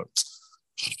play, I'd be like,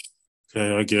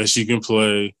 okay, I guess you can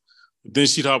play. But then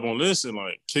she'd hop on this and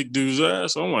like kick dude's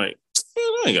ass. So I'm like, man,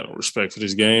 I ain't got no respect for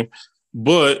this game.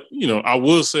 But, I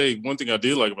will say one thing I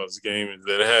did like about this game is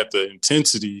that it had the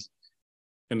intensity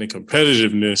and the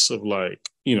competitiveness of like,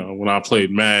 when I played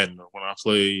Madden or when I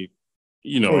played,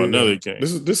 another game.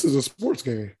 This is a sports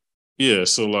game. Yeah,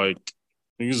 so like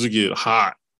niggas would get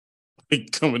hot like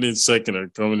coming in second or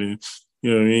coming in,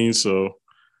 you know what I mean? So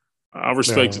I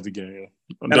respected the game.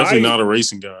 I'm definitely not a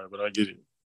racing guy, but I get it.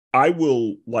 I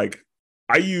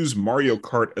use Mario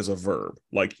Kart as a verb.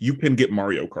 Like you can get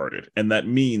Mario Karted, and that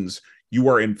means you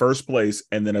are in first place,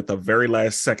 and then at the very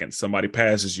last second, somebody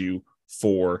passes you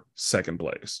for second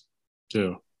place.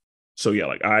 Yeah. So yeah,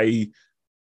 like I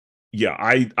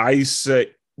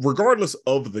say, regardless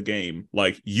of the game,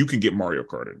 like you can get Mario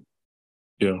Karted.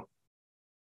 Yeah.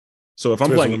 So if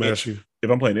I'm playing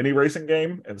any racing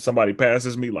game and somebody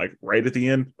passes me like right at the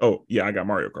end, oh yeah, I got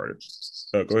Mario Karted.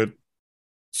 Go ahead.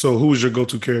 So who was your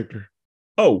go-to character?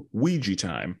 Oh, Ouija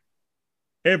time.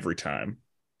 Every time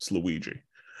it's Luigi.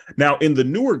 Now, in the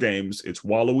newer games, it's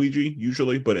Waluigi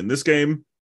usually, but in this game,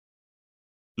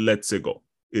 let's go.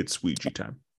 It's Ouija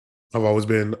time. I've always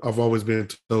been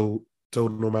told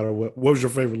no matter what. What was your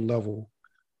favorite level?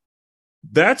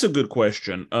 That's a good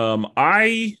question.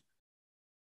 I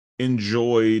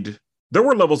enjoyed. There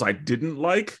were levels I didn't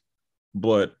like,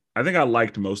 but I think I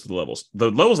liked most of the levels.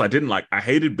 The levels I didn't like, I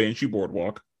hated Banshee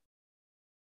Boardwalk.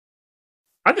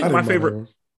 I I think didn't mind that one.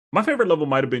 my favorite level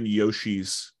might have been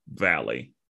Yoshi's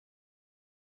Valley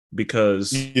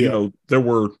because Yeah, there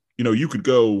were you could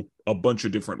go a bunch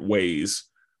of different ways,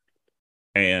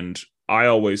 and I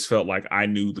always felt like I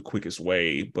knew the quickest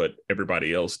way, but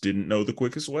everybody else didn't know the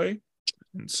quickest way,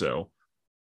 and so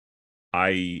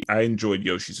I enjoyed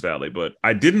Yoshi's Valley, but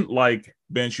I didn't like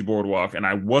Banshee Boardwalk, and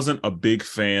I wasn't a big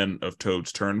fan of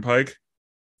Toad's Turnpike.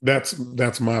 that's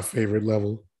my favorite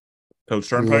level.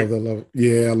 Toad's I love Turnpike, that level.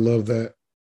 Yeah, I love that.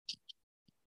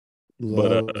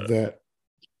 but Love that.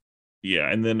 yeah,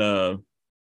 and then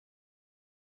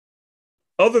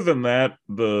other than that,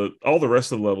 the all the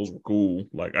rest of the levels were cool.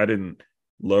 Like I didn't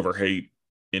love or hate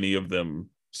any of them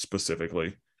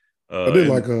specifically. I did And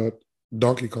like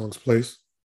Donkey Kong's place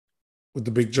with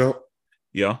the big jump.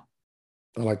 yeah,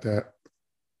 I like that.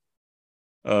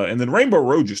 and then Rainbow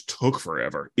Road just took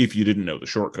forever if you didn't know the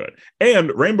shortcut.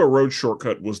 And Rainbow Road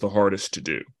shortcut was the hardest to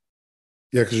do.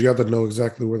 Yeah, because you have to know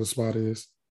exactly where the spot is.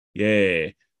 Yeah.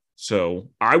 So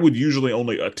I would usually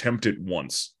only attempt it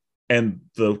once. And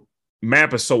the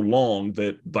map is so long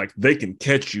that like they can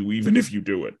catch you even if you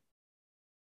do it.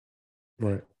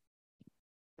 Right.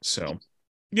 So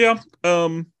yeah.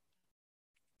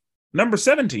 Number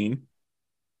 17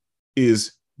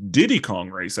 is Diddy Kong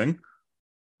Racing,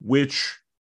 which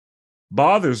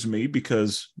bothers me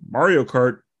because Mario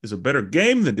Kart is a better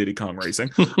game than Diddy Kong Racing.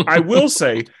 I will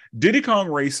say Diddy Kong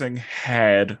Racing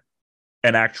had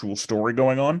an actual story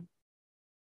going on,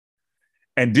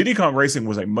 and Diddy Kong Racing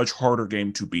was a much harder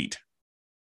game to beat.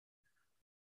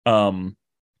 Um,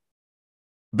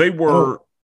 they I were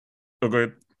don't.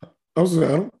 okay.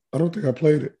 I don't think I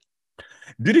played it.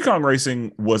 Diddy Kong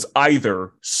Racing was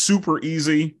either super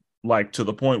easy, like to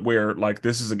the point where like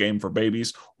this is a game for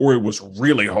babies, or it was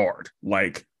really hard,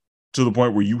 like to the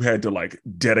point where you had to like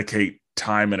dedicate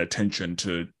time and attention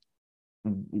to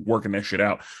working that shit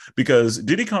out. Because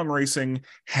Diddy Kong Racing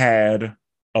had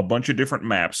a bunch of different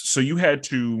maps, so you had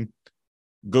to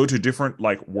go to different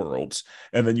like worlds,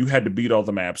 and then you had to beat all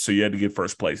the maps, so you had to get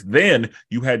first place. Then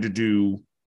you had to do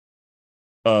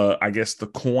I guess the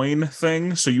coin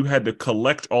thing. So you had to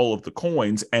collect all of the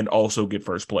coins and also get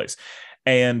first place.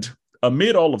 And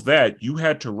amid all of that, you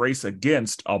had to race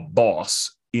against a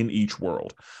boss in each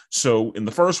world. So in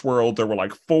the first world, there were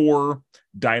like 4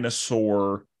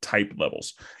 dinosaur type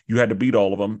levels. You had to beat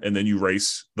all of them, and then you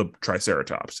race the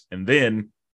Triceratops. And then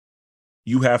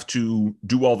you have to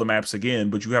do all the maps again,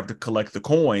 but you have to collect the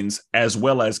coins as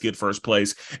well as get first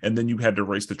place. And then you had to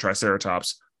race the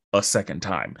Triceratops a second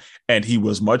time. And he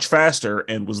was much faster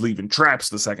and was leaving traps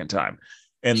the second time.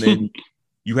 And then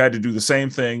you had to do the same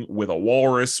thing with a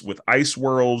walrus with ice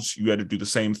worlds. You had to do the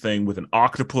same thing with an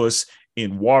octopus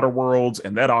in water worlds.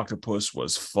 And that octopus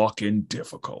was fucking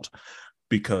difficult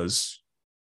because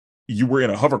you were in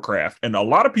a hovercraft. And a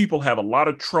lot of people have a lot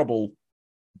of trouble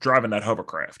driving that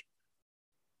hovercraft.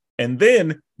 And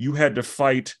then you had to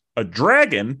fight a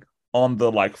dragon on the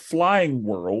like flying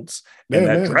worlds. And Man, that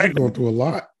man, you're going dragon, through a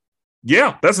lot.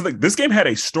 yeah, that's the thing. This game had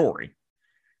a story.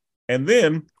 And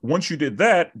then once you did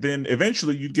that, then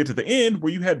eventually you'd get to the end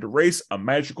where you had to race a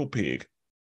magical pig.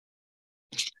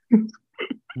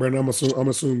 Brandon, I'm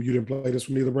assuming you didn't play this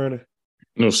one either, Brandon.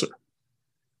 No, sir.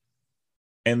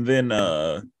 And then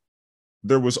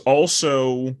there was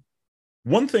also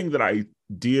one thing that I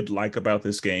did like about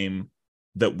this game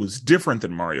that was different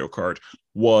than Mario Kart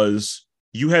was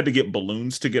you had to get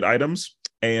balloons to get items.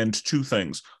 And 2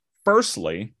 things.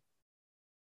 Firstly,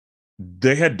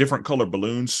 they had different color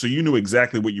balloons, so you knew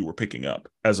exactly what you were picking up,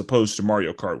 as opposed to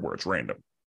Mario Kart where it's random.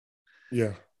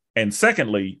 Yeah. And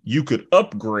secondly, you could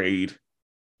upgrade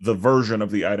the version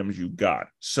of the items you got.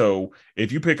 So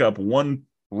if you pick up 1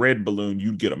 red balloon,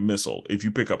 you'd get a missile. If you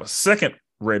pick up a second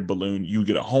red balloon, you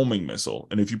get a homing missile.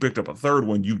 And if you picked up a third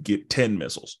one, you'd get 10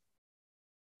 missiles.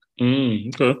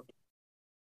 Okay.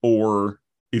 Or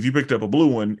if you picked up a blue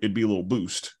one, it'd be a little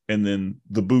boost. And then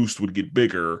the boost would get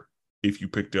bigger if you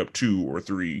picked up 2 or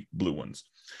 3 blue ones.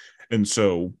 And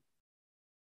so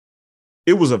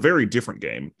it was a very different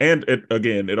game. And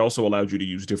it also allowed you to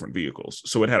use different vehicles.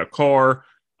 So it had a car,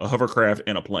 a hovercraft,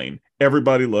 and a plane.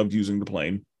 Everybody loved using the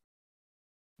plane.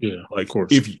 Yeah, Like of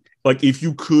course. if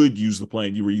you could use the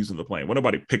plane, you were using the plane. What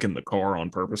nobody picking the car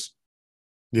on purpose?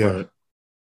 Yeah. Right.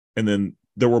 And then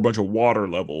there were a bunch of water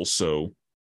levels, so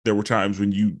there were times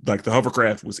when you like the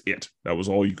hovercraft was it. That was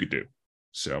all you could do.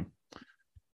 So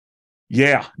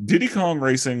yeah, Diddy Kong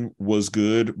Racing was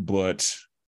good, but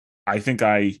I think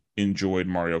I enjoyed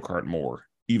Mario Kart more,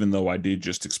 even though I did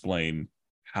just explain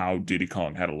how Diddy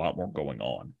Kong had a lot more going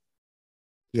on.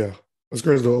 Yeah. That's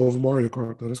crazy though. Over Mario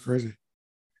Kart, though. That's crazy.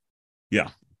 Yeah.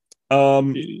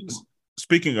 Um, It is.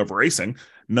 Speaking of racing,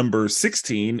 number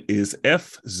 16 is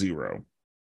F-Zero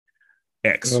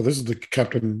X. This is the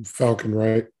Captain Falcon,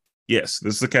 right? Yes,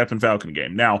 this is the Captain Falcon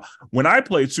game. Now, when I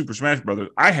played Super Smash Brothers,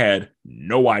 I had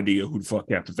no idea who the fuck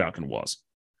Captain Falcon was.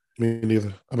 Me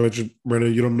neither. I bet you,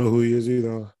 Brandon, you don't know who he is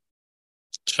either.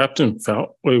 Captain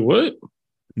Falcon. Wait, what?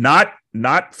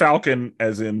 Not Falcon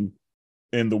as in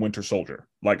the Winter Soldier.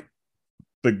 Like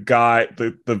the guy,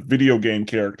 the video game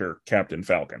character Captain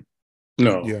Falcon.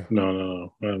 No, Yeah.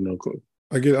 no. I have no clue.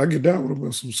 I get down with him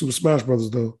with some Super Smash Brothers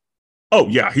though. Oh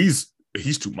yeah, he's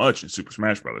too much in Super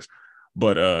Smash Brothers.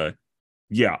 But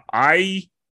yeah, I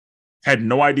had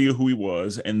no idea who he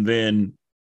was, and then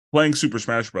playing Super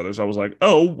Smash Brothers, I was like,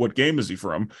 "Oh, what game is he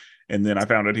from?" And then I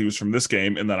found out he was from this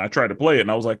game, and then I tried to play it,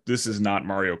 and I was like, "This is not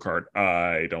Mario Kart.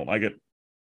 I don't like it."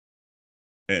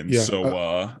 And Yeah, so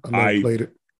I never played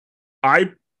it.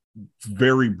 I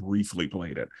very briefly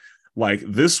played it. Like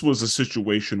this was a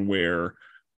situation where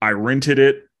I rented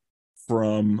it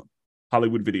from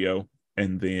Hollywood Video,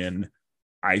 and then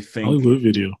I think Hollywood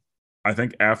Video. I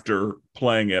think after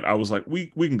playing it, I was like, we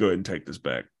can go ahead and take this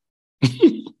back.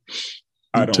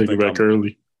 I don't take think it back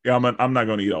early. Yeah, I'm not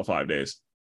going to eat all 5 days.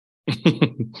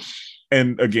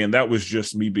 And again, that was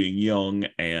just me being young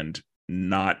and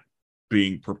not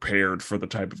being prepared for the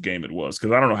type of game it was.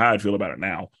 Because I don't know how I'd feel about it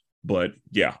now. But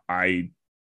yeah,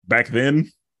 back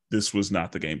then, this was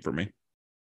not the game for me.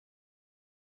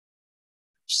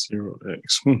 Zero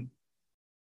X.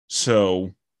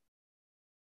 So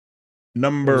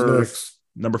Who's next?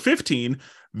 number 15,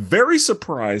 very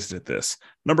surprised at this.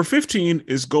 Number 15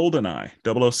 is GoldenEye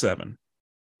 007.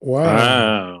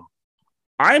 Wow.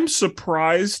 I'm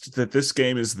surprised that this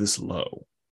game is this low.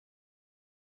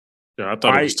 Yeah, I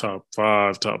thought it was top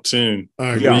 5, top 10.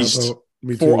 At Yeah. least.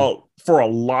 Me too. For a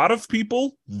lot of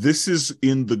people, this is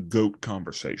in the GOAT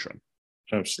conversation.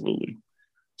 Absolutely.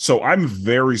 So I'm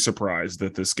very surprised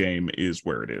that this game is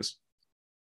where it is.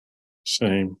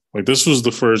 Same. Like this was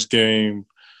the first game.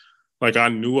 Like I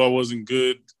knew I wasn't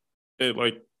good at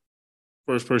like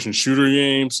first person shooter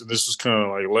games, and this was kind of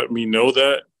like let me know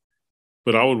that.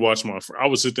 But I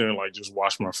would sit there and like just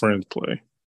watch my friends play,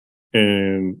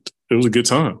 and it was a good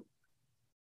time.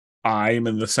 I'm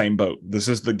in the same boat. This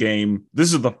is the game.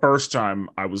 This is the first time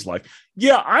I was like,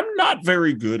 yeah, I'm not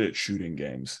very good at shooting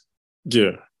games.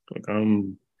 Yeah, like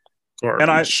I'm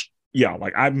garbage.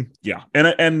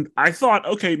 And I thought,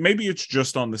 okay, maybe it's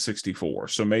just on the 64.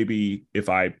 So maybe if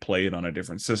I play it on a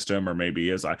different system, or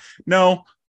maybe no,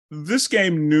 this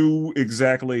game knew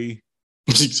exactly.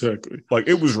 Like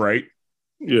it was right.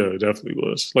 Yeah, it definitely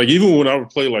was. Like even when I would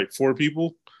play like 4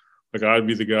 people, like I'd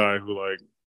be the guy who like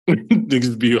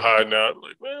niggas be hiding out,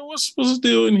 like, man, what's the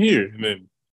deal in here? And then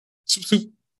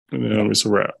it's a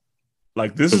wrap.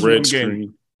 Like this is one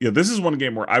game. Yeah, this is one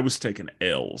game where I was taking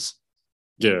L's.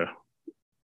 Yeah.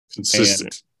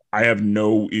 Consistent. And I have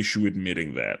no issue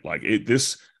admitting that. Like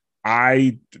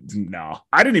I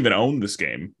didn't even own this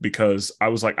game because I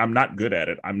was like, I'm not good at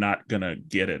it. I'm not gonna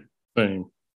get it.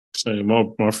 Same.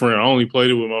 My friend, I only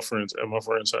played it with my friends at my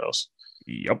friend's house.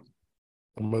 Yep.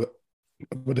 I'm gonna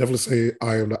definitely say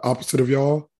I am the opposite of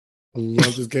y'all. I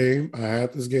love this game. I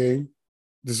had this game.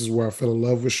 This is where I fell in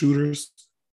love with shooters.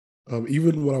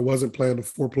 Even when I wasn't playing the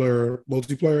 4-player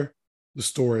multiplayer, the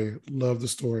story, love the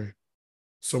story.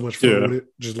 So much fun with it.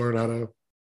 Just learn how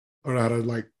to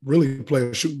like really play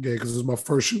a shooting game because it's my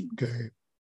first shooting game.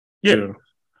 Yeah.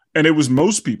 And it was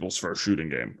most people's first shooting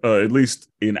game, at least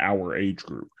in our age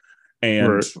group.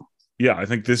 And yeah, I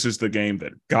think this is the game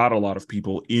that got a lot of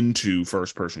people into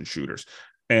first-person shooters.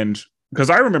 And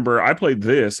because I remember I played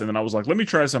this, and then I was like, let me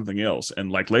try something else.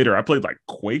 And like later, I played like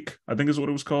Quake, I think is what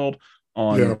it was called. Yeah,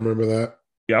 I remember that.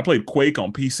 Yeah, I played Quake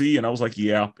on PC, and I was like,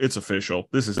 yeah, it's official.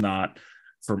 This is not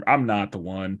I'm not the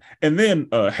one. And then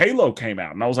Halo came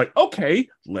out, and I was like, okay,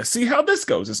 let's see how this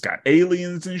goes. It's got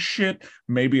aliens and shit.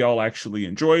 Maybe I'll actually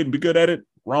enjoy it and be good at it.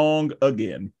 Wrong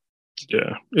again.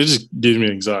 Yeah, it just gives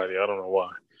me anxiety. I don't know why.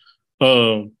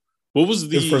 What was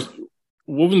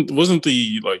wasn't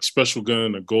the like special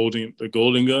gun the golden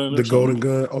gun? The golden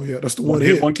gun. Oh yeah, that's the one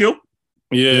hit, one kill.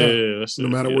 Yeah, no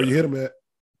matter where you hit him at.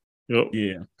 Yep.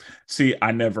 Yeah. See,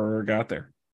 I never got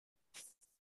there.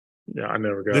 Yeah, I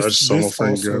never got it. I This just saw my this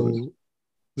friend grab it. also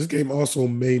this game also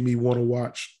made me want to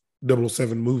watch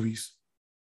 007 movies.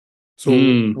 So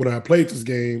Mm. when I played this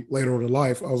game later on in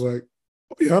life, I was like,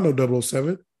 oh yeah, I know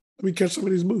 007. Let me catch some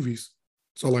of these movies.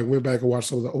 So I like went back and watched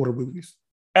some of the older movies.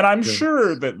 And I'm Yeah.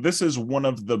 sure that this is one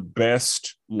of the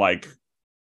best, like,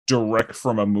 direct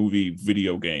from a movie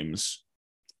video games.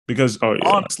 Because Oh yeah.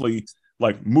 honestly,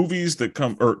 like movies that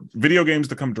come or video games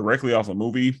that come directly off a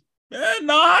movie,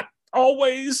 not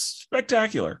always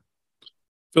spectacular. I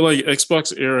feel like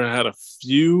Xbox era had a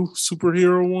few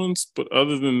superhero ones, but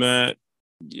other than that,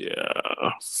 yeah,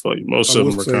 I feel like most I of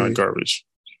will them are kind of say, garbage.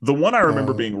 The one I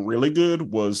remember being really good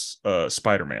was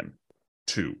Spider-Man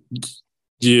 2.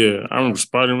 Yeah, I remember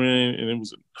Spider-Man, and it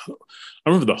was. I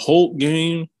remember the Hulk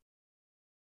game.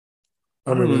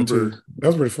 I I remember that too. remember. That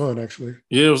was pretty fun, actually.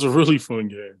 Yeah, it was a really fun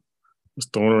game.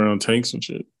 Just throwing around tanks and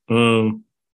shit. But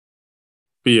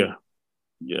yeah,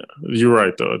 you're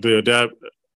right though. The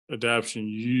adaptation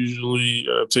usually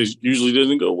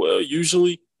doesn't go well.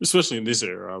 Usually, especially in this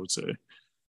era, I would say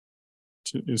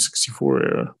in 64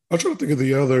 era. I'm trying to think of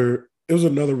the other. It was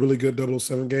another really good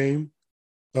 007 game.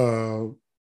 Uh,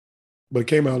 but it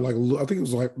came out like I think it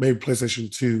was like maybe PlayStation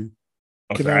 2.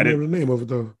 Okay, Cannot remember the name of it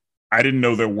though. I didn't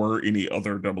know there were any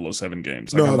other 007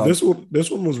 games. Like No, I'm not, this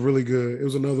one was really good. It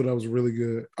was another that was really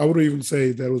good. I would even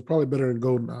say that it was probably better than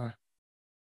GoldenEye.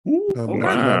 ooh, But I okay.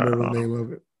 cannot remember the Wow. name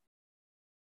of it.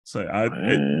 So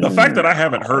the fact that I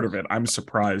haven't heard of it, I'm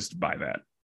surprised by that.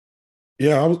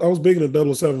 Yeah, I was big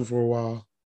into 007 for a while.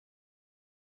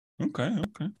 Okay.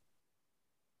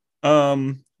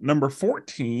 Number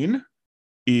 14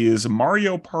 is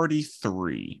Mario Party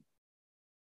 3.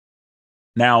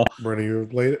 Now, Brandon, you ever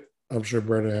played it? I'm sure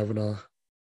Brandon haven't.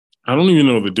 I don't even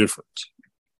know the difference.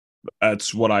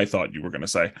 that's what I thought you were going to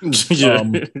say. Yeah.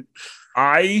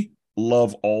 I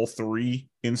love all three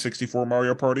N64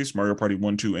 Mario Parties, Mario Party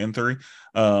 1, 2, and 3.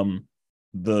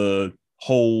 The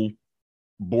whole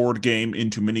board game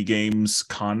into mini games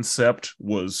concept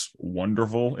was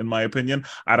wonderful, in my opinion.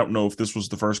 I don't know if this was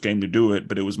the first game to do it,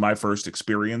 but it was my first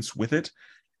experience with it.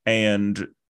 And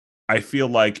I feel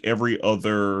like every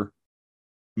other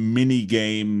mini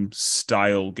game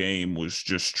style game was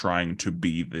just trying to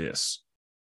be this.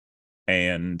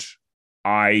 And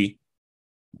I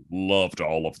loved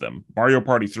all of them. Mario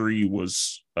Party 3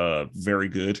 was very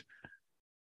good.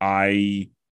 I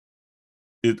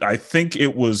think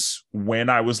it was when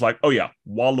I was like, oh yeah,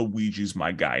 Waluigi's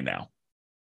my guy now.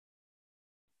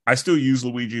 I still use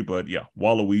Luigi, but yeah,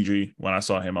 Waluigi, when I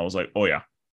saw him, I was like, oh yeah.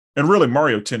 And really,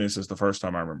 Mario Tennis is the first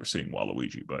time I remember seeing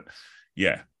Waluigi. But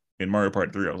yeah, in Mario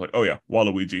Party 3, I was like, oh yeah,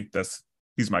 Waluigi,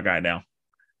 he's my guy now.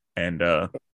 And that's I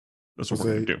what we're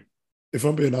gonna say, do. if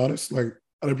I'm being honest, like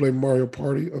I didn't play Mario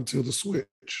Party until the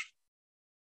Switch.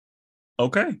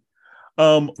 Okay.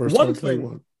 First time I played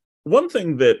one. One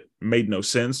thing that made no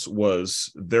sense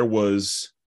was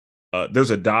there's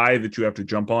a die that you have to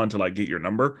jump on to like get your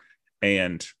number,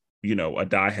 and a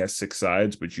die has 6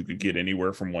 sides, but you could get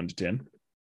anywhere from 1 to 10.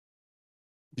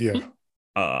 Yeah.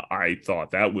 I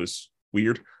thought that was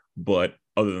weird, but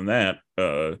other than that,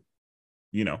 I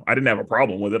didn't have a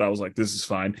problem with it. I was like, this is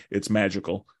fine. It's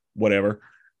magical, whatever.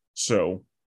 So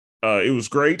it was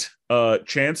great.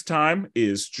 Chance time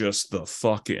is just the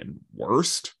fucking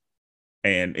worst.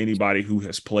 And anybody who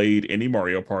has played any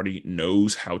Mario Party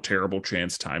knows how terrible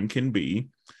chance time can be.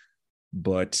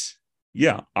 But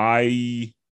yeah,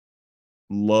 I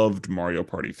loved Mario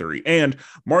Party 3. And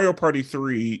Mario Party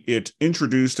 3, it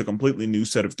introduced a completely new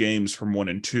set of games from 1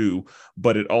 and 2,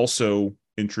 but it also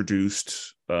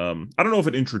introduced I don't know if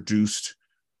it introduced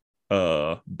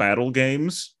battle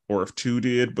games or if 2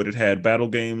 did, but it had battle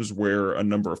games where a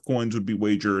number of coins would be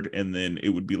wagered, and then it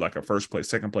would be like a first place,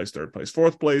 second place, third place,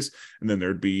 fourth place, and then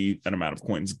there'd be an amount of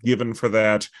coins given for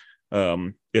that.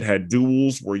 It had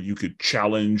duels where you could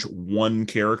challenge one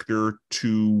character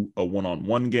to a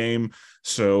one-on-one game.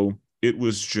 So it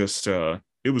was just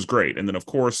it was great. And then of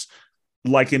course,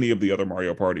 like any of the other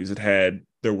Mario parties,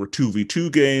 there were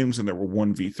 2v2 games and there were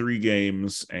 1v3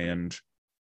 games, and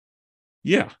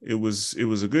yeah, it was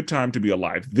a good time to be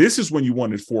alive. This is when you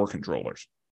wanted 4 controllers.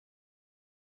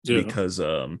 Yeah. Because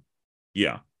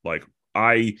yeah, like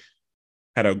I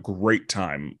had a great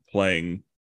time playing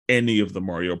any of the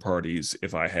Mario parties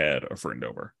if I had a friend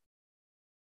over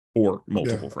or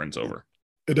multiple friends over.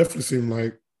 It definitely seemed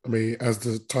like, as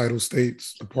the title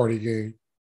states, a party game.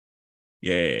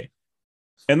 Yeah.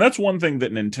 And that's one thing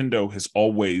that Nintendo has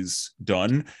always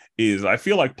done is I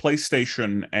feel like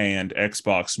PlayStation and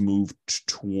Xbox moved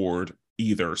toward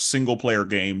either single player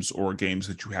games or games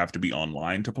that you have to be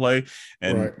online to play.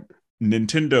 And Right.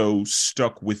 Nintendo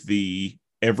stuck with the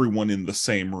everyone in the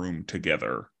same room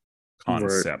together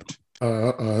concept.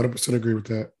 Right. 100% agree with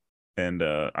that. And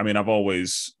I mean, I've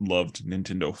always loved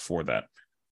Nintendo for that.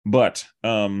 But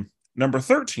number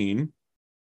 13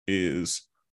 is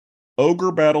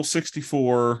Ogre Battle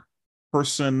 64,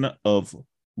 Person of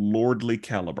Lordly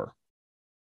Caliber.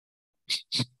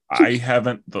 I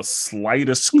haven't the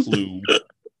slightest clue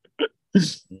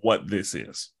what this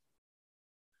is.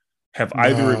 Have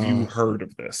either of you heard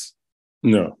of this?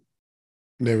 No.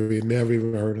 Never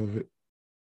even heard of it.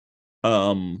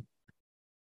 No,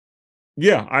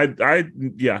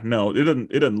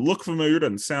 it doesn't look familiar, it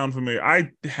doesn't sound familiar.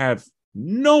 I have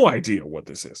no idea what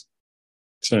this is.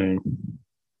 Same.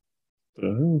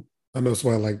 I know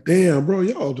somebody like, damn, bro,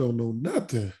 y'all don't know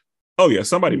nothing. Oh yeah,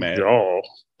 somebody mad. Y'all.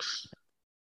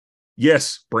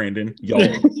 Yes, Brandon, y'all.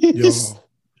 Y'all.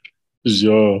 It's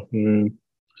y'all, man.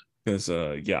 Because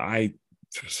I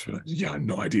have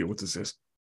no idea what this is.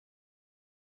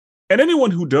 And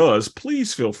anyone who does,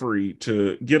 please feel free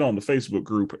to get on the Facebook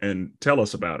group and tell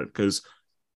us about it, because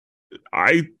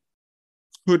I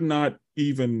could not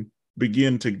even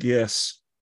begin to guess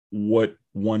what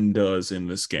one does in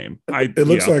this game. It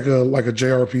looks like a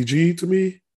JRPG to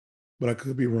me, but I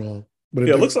could be wrong. But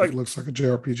it looks like a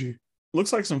JRPG.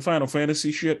 Looks like some Final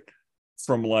Fantasy shit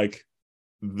from like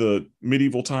the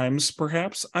medieval times,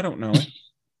 perhaps. I don't know.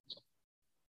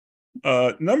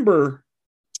 Number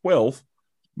 12,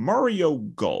 Mario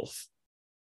Golf.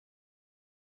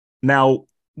 Now,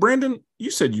 Brandon,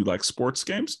 you said you like sports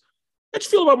games. How'd you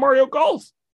feel about Mario Golf?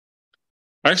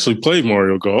 I actually played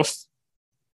Mario Golf,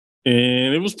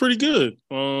 and it was pretty good.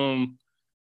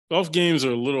 Golf games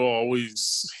are a little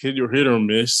always hit or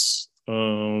miss,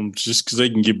 just because they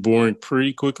can get boring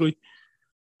pretty quickly.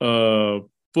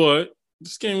 But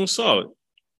this game was solid.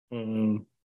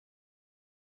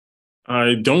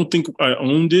 I don't think I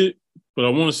owned it, but I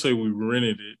want to say we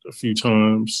rented it a few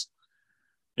times,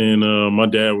 and my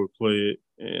dad would play it,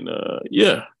 and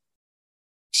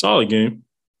solid game.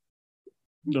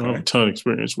 Don't have a ton of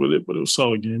experience with it, but it was a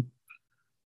solid game.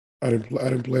 I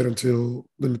didn't play it until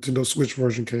the Nintendo Switch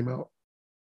version came out.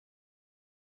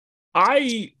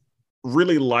 I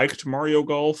really liked Mario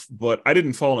Golf, but I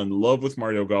didn't fall in love with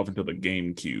Mario Golf until the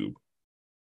GameCube.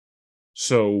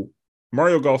 So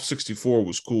Mario Golf 64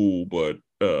 was cool, but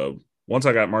once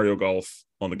I got Mario Golf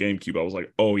on the GameCube, I was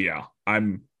like, oh yeah,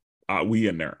 we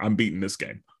in there. I'm beating this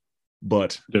game.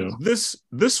 But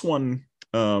this one,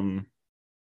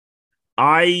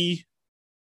 I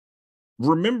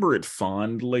remember it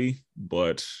fondly,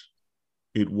 but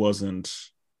it wasn't.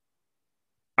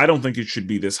 I don't think it should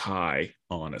be this high,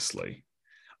 honestly.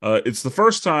 It's the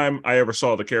first time I ever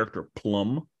saw the character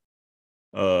Plum,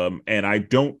 and I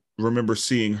don't remember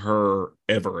seeing her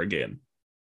ever again.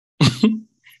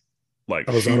 Like,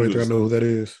 I don't think I know who that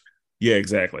is. Yeah,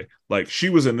 exactly. Like, she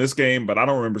was in this game, but I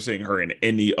don't remember seeing her in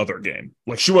any other game.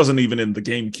 Like, she wasn't even in the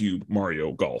GameCube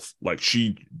Mario Golf. Like,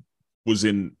 she was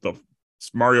in the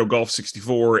Mario Golf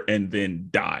 64 and then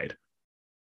died.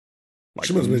 Like,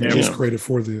 she must have been just created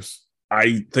for this.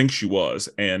 I think she was.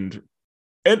 And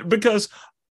because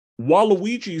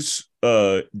Waluigi's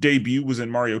debut was in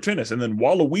Mario Tennis, and then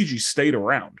Waluigi stayed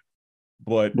around.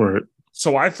 But right.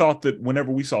 So I thought that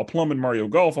whenever we saw Plum in Mario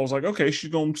Golf, I was like, okay,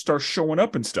 she's going to start showing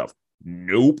up and stuff.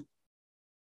 Nope.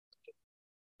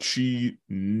 She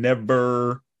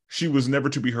was never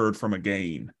to be heard from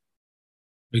again.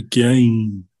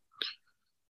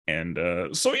 And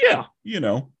so yeah,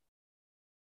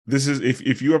 this is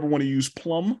if you ever want to use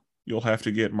Plum, you'll have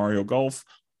to get Mario Golf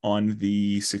on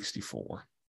the 64.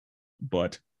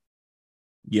 But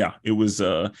yeah, it was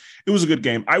a good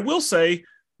game. I will say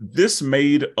this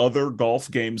made other golf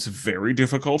games very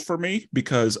difficult for me,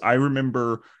 because I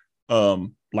remember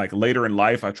like later in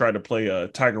life I tried to play a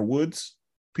Tiger Woods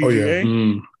PGA.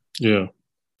 Oh, yeah.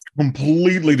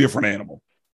 Completely different animal.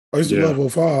 I used to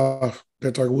love 05.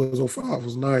 That Tiger Woods 05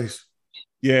 was nice.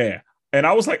 Yeah. And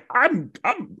I was like, I'm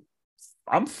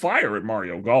fire at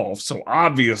Mario Golf, so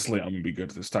obviously I'm gonna be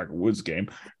good at this Tiger Woods game.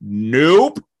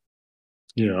 Nope.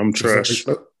 Yeah, I'm trash.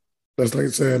 That's like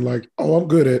saying, like, oh, I'm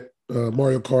good at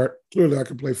Mario Kart. Clearly, I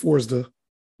can play Forza.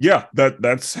 Yeah,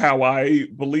 that's how I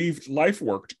believed life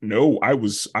worked. No, I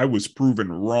was proven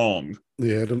wrong.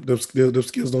 Yeah, them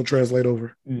skills don't translate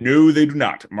over. No, they do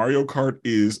not. Mario Kart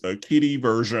is a kiddie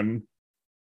version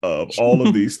of all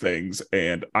of these things,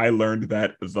 and I learned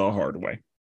that the hard way.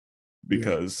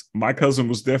 Because my cousin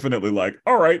was definitely like,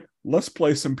 all right, let's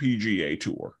play some PGA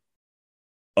Tour.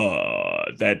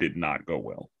 That did not go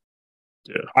well.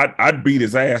 Yeah. I'd beat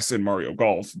his ass in Mario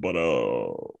Golf, but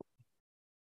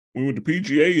we went to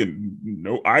PGA, and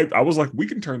no, I was like, we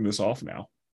can turn this off now.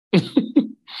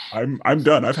 I'm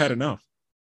done. I've had enough.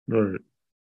 Right.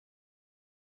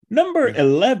 Number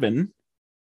 11,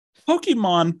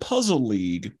 Pokemon Puzzle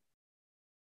League.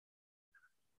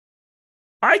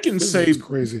 I can This say is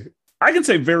crazy. I can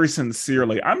say very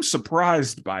sincerely, I'm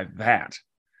surprised by that.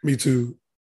 Me too.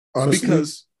 Honestly,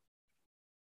 Because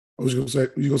I was gonna say,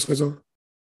 you gonna say something?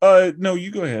 no,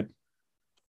 you go ahead.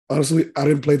 Honestly, I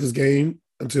didn't play this game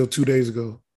until 2 days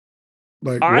ago.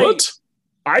 Like What?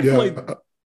 I yeah, played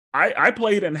I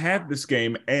played and had this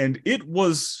game, and it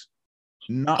was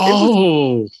not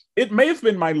Oh, it may have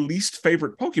been my least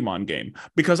favorite Pokemon game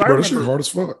because I bro, that shit remember hard as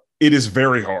fuck. it is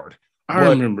very hard. I But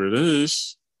remember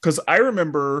this. because I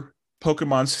remember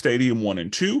Pokemon Stadium 1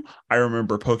 and 2, I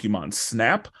remember Pokemon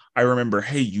Snap, I remember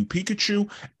Hey You Pikachu,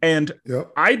 and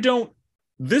Yep.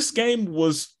 this game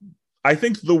was, I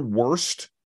think, the worst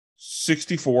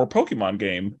 64 Pokemon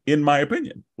game, in my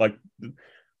opinion. Like,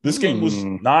 this game was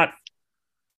not,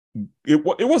 it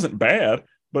wasn't bad,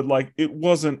 but like, it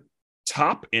wasn't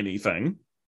top anything.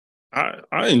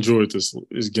 I enjoyed this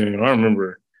game. I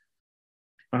remember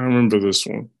this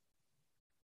one.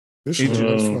 This It shit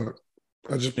hard as Um, fuck.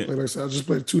 I just it- like I said, I just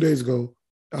played 2 days ago.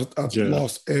 I Yeah.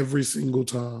 lost every single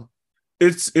time.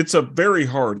 it's a very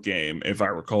hard game, if I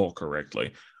recall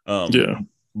correctly. Yeah.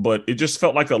 But it just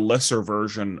felt like a lesser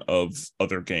version of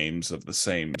other games of the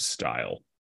same style.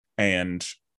 And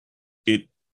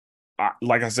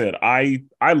like I said, I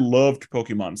loved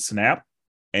Pokemon Snap,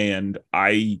 and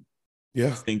I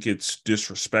Yeah. think it's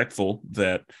disrespectful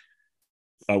that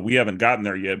we haven't gotten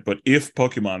there yet. But if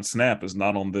Pokemon Snap is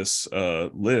not on this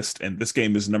list, and this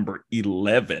game is number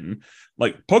 11,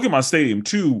 like Pokemon Stadium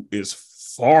 2 is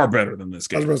far better than this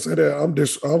I was game. about to say that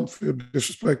I'm feel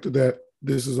disrespected that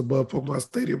this is above Pokemon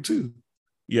Stadium too.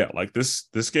 Yeah, like this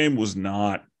game was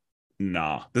not,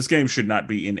 this game should not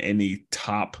be in any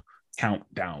top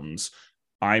countdowns.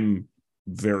 I'm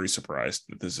very surprised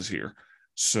that this is here.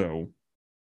 So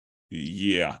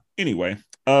yeah. Anyway,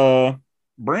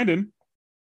 Brandon,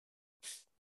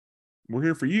 we're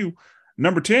here for you.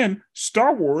 Number 10,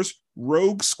 Star Wars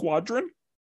Rogue Squadron.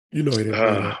 You know he didn't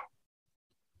play that.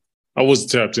 I was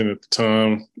tapped in at the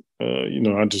time.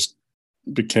 I just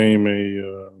became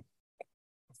a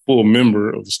full member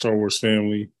of the Star Wars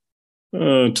family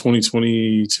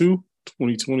 2022,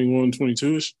 2021,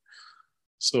 22-ish.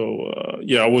 So,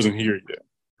 I wasn't here yet.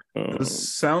 This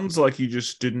sounds like you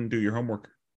just didn't do your homework.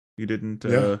 You didn't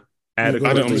Yeah. add You a go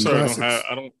back I'm to the sorry, classics.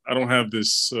 I don't have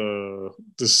this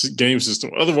game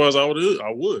system. Otherwise, I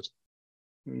would.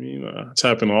 I mean, I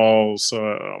tap in all, so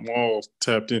I'm all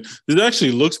tapped in. It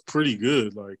actually looks pretty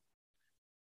good. Like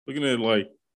looking at like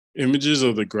images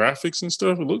of the graphics and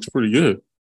stuff, it looks pretty good.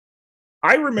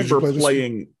 I Did you remember play this?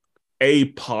 playing a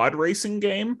pod racing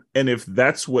game, and if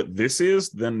that's what this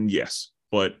is, then yes.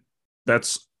 But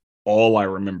that's all I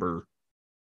remember.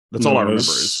 That's all I remember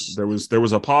is there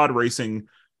was a pod racing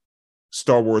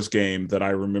Star Wars game that I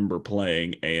remember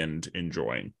playing and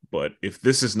enjoying. But if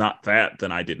this is not that,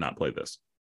 then I did not play this.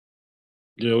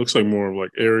 Yeah, it looks like more of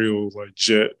like aerial, like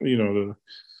jet. The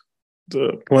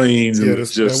planes and Yeah, the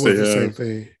that jets was they the same have.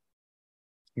 thing.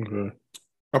 Okay.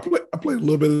 I played a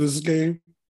little bit of this game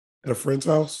at a friend's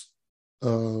house,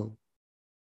 but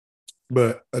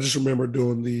I just remember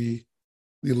doing the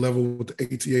level with the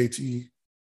AT-AT.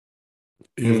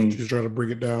 Just trying to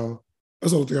bring it down.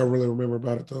 That's the only thing I really remember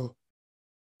about it, though.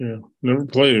 Yeah, never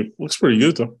played it. Looks pretty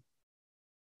good though.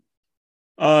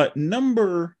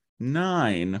 Number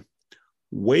 9,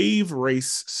 Wave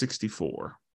Race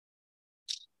 64.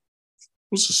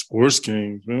 What's the sports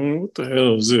games, man? What the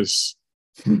hell is this?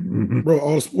 Bro,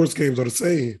 all the sports games are the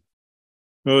same.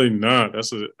 No, they're not.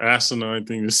 That's an asinine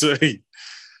thing to say.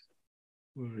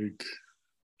 Like,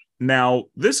 Now,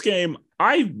 this game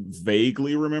I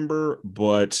vaguely remember,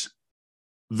 but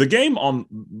the game on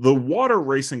the water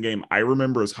racing game I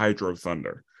remember is Hydro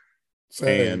Thunder.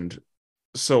 Same. And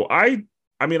so I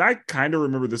mean, I kind of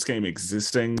remember this game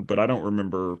existing, but I don't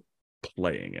remember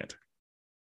playing it.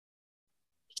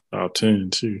 top 10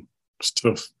 too. It's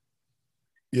tough.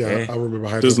 Yeah, I remember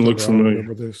Hydro Doesn't look Thunder. I familiar.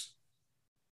 remember this.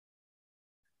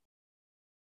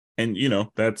 And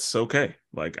that's okay.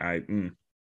 Like I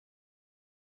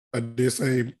did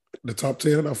say the top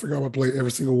 10. I forgot I played every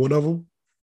single one of them,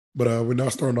 but we're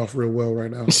not starting off real well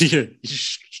right now. Yeah.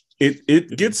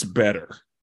 It gets better.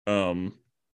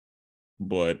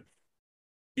 But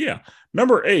yeah,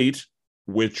 number 8,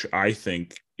 which I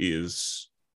think is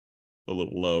a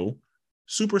little low,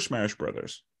 Super Smash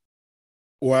Brothers.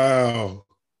 Wow.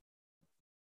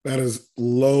 That is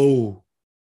low.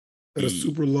 That is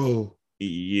super low.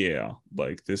 Yeah,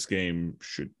 like this game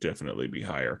should definitely be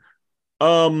higher.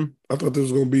 I thought this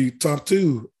was going to be top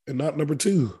 2 and not number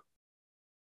 2.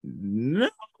 No,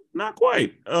 not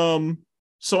quite.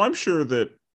 So I'm sure that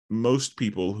most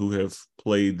people who have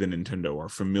played the Nintendo are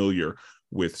familiar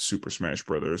with Super Smash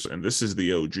Brothers, and this is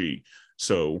the OG.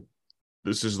 So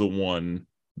this is the one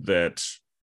that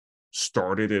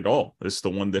started it all. It's the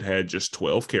one that had just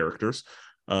 12 characters.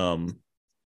 Um,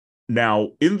 Now,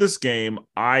 in this game,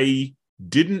 I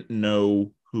didn't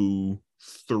know who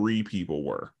three people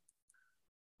were.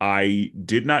 I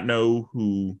did not know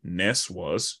who Ness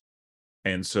was.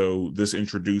 And so this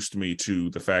introduced me to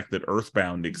the fact that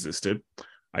Earthbound existed.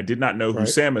 I did not know who Right.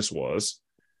 Samus was.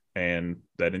 And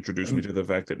that introduced me to the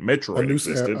fact that Metroid I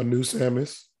existed. knew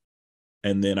Samus.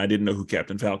 And then I didn't know who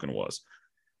Captain Falcon was.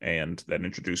 And that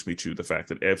introduced me to the fact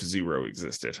that F-Zero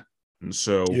existed. And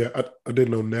so, Yeah, I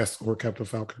didn't know Ness or Captain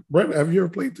Falcon. Brent, have you ever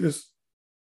played this?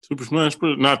 Super Smash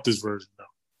Bros. Not this version. No.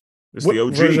 it's What the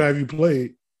OG. version have you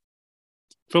played?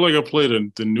 I feel like I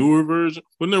played the newer version.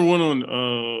 Wasn't there one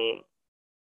on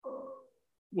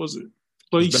was it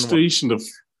PlayStation?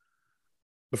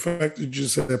 The fact that you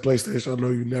just said that PlayStation, I know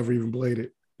you never even played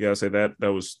it. Yeah, I say that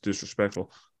was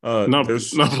disrespectful. Not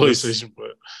There's PlayStation,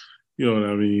 but you know what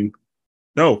I mean.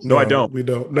 No, I don't. We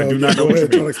don't. I No, do yeah, not know go what you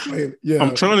ahead, try mean. to explain it. Yeah,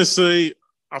 I'm trying to say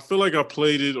I feel like I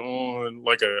played it on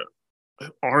like a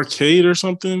arcade or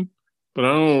something, but I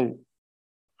don't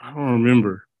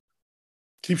remember.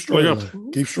 keep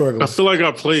struggling. Keep struggling. I feel like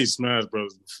I played Smash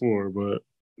Bros. Before, but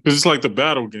because it's like the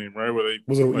battle game, right? Where they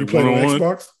Was it like you played on one-on-one.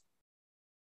 Xbox?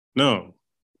 No,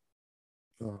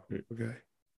 Oh, okay.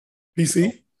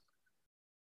 PC?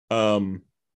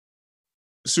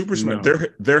 Super Smash. no.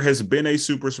 There has been a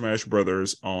Super Smash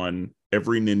Brothers on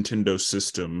every Nintendo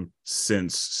system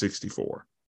since 64.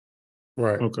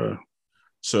 Right. Okay.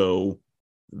 So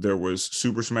there was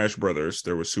Super Smash Brothers.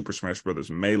 There was Super Smash Brothers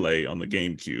Melee on the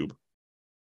GameCube.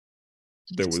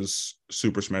 There was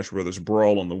Super Smash Brothers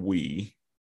Brawl on the Wii.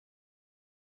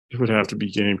 It would have to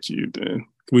be GameCube then.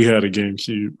 We had a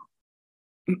GameCube.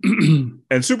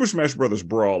 And Super Smash Brothers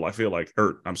Brawl, I feel like,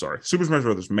 I'm sorry, Super Smash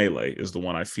Brothers Melee is the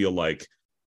one I feel like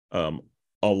a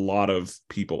lot of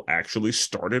people actually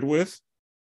started with,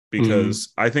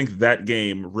 because I think that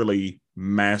game really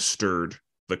mastered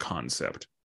the concept.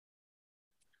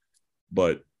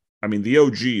 But I mean, the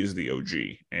OG is the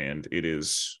OG, and it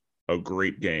is a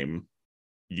great game.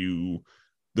 The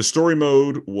story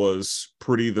mode was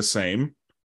pretty the same,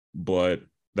 but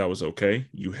that was okay.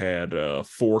 You had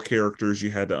 4 characters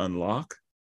you had to unlock,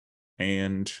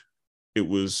 and it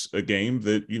was a game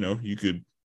that you could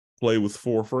play with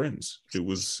 4 friends. It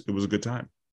was a good time.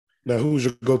 Now, who's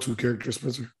your go-to character,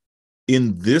 Spencer?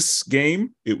 In this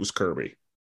game, it was Kirby.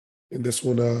 In this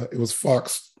one, it was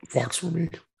Fox. Fox for me.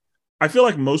 I feel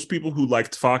like most people who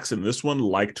liked Fox in this one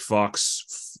liked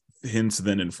Fox hence,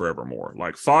 then, and forevermore.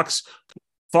 Like Fox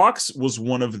was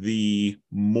one of the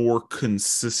more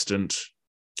consistent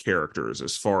characters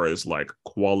as far as like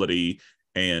quality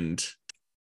and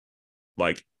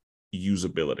like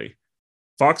usability.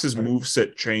 Fox's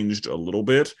moveset changed a little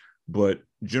bit, but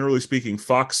generally speaking,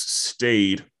 Fox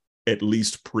stayed at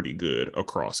least pretty good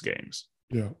across games.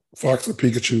 Yeah, Fox and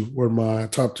Pikachu were my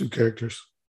top 2 characters.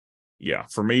 Yeah,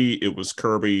 for me, it was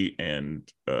Kirby and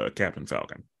Captain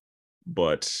Falcon.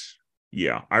 But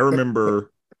yeah, I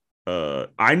remember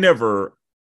I never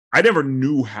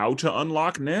knew how to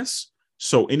unlock Ness.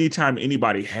 So anytime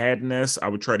anybody had Ness, I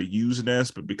would try to use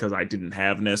Ness, but because I didn't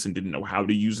have Ness and didn't know how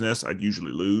to use Ness, I'd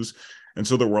usually lose. And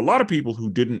so there were a lot of people who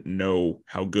didn't know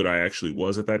how good I actually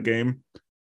was at that game.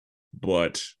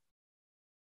 But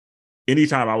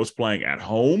anytime I was playing at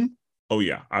home, oh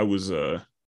yeah, I was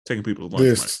taking people's lunch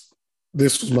money.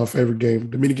 This was my favorite game.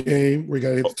 The mini game where you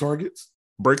got to hit the targets.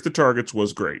 Break the Targets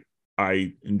was great.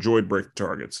 I enjoyed Break the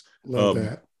Targets. Love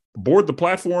that. Board the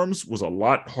Platforms was a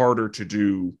lot harder to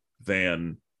do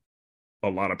than a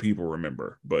lot of people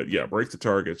remember. But yeah, Break the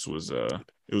Targets was it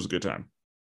was a good time.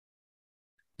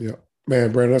 Yeah.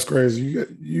 Man, Brandon, that's crazy.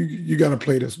 You got to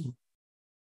play this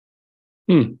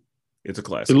one. It's a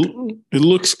classic. It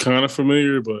looks kind of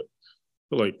familiar, but I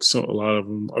feel like a lot of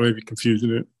them, I may be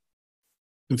confusing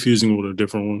with a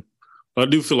different one. I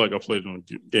do feel like I played it on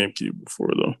GameCube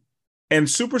before, though. And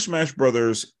Super Smash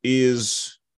Brothers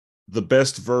is the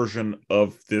best version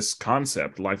of this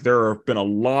concept. Like, there have been a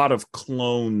lot of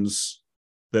clones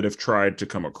that have tried to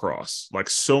come across. Like,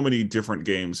 so many different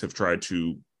games have tried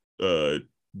to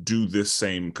do this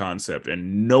same concept,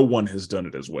 and no one has done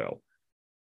it as well.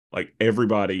 Like,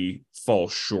 everybody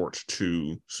falls short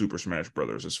to Super Smash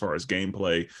Brothers as far as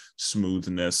gameplay,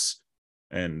 smoothness,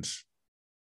 and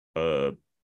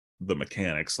the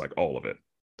mechanics, like all of it.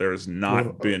 There's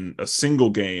not been a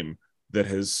single game that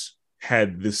has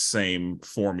had this same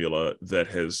formula that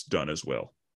has done as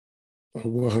well. I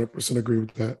 100% agree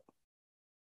with that.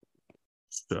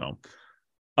 So,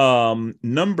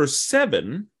 number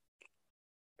 7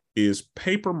 is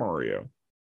Paper Mario.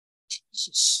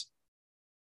 Jesus.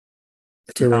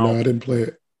 I tell you right now, I didn't play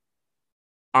it.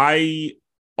 I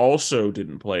also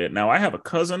didn't play it. Now, I have a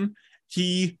cousin.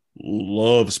 He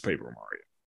loves Paper Mario.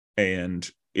 And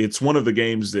it's one of the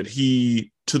games that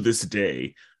he, to this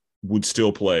day, would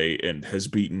still play and has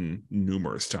beaten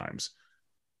numerous times.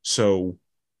 So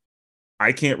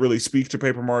I can't really speak to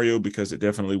Paper Mario because it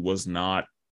definitely was not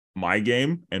my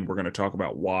game. And we're going to talk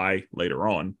about why later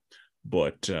on.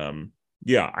 But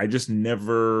yeah, I just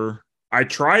never, I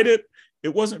tried it.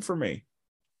 It wasn't for me.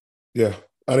 Yeah.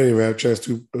 I didn't even have a chance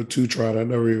to try it. I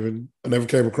never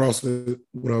came across it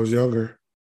when I was younger.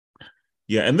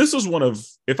 Yeah, and this is one of,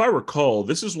 if I recall,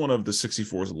 this is one of the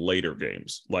 64's later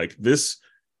games. Like, this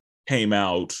came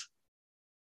out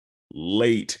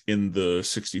late in the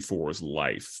 64's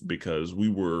life because we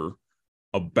were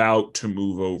about to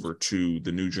move over to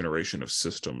the new generation of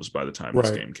systems by the time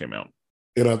this game came out.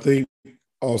 And I think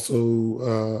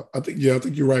also, I think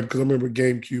you're right because I remember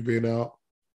GameCube being out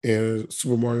and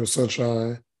Super Mario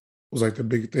Sunshine was like the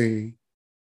big thing.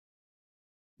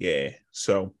 Yeah,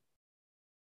 so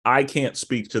I can't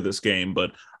speak to this game,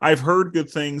 but I've heard good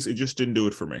things. It just didn't do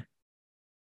it for me.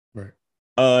 Right.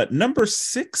 Number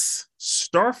 6,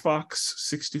 Star Fox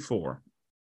 64.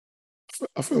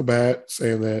 I feel bad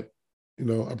saying that. You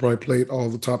know, I probably played all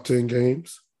the top 10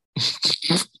 games.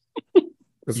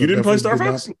 You didn't play Star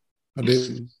Fox? I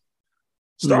didn't.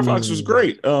 Star Fox was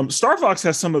great. Star Fox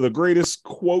has some of the greatest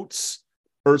quotes,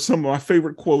 or some of my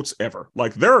favorite quotes ever.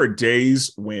 Like, there are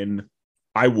days when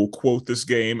I will quote this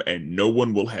game and no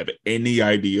one will have any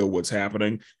idea what's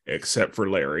happening except for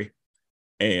Larry.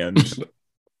 And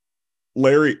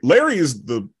Larry probably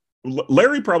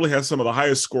has some of the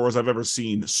highest scores I've ever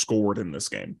seen scored in this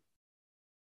game.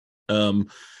 In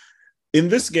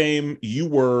this game, you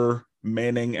were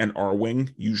manning an R-Wing,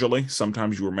 usually.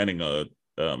 Sometimes you were manning a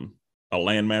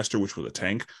Landmaster, which was a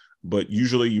tank, but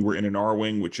usually you were in an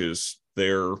R-Wing, which is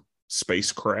their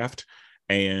spacecraft,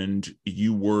 and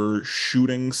you were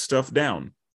shooting stuff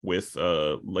down with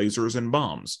lasers and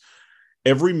bombs.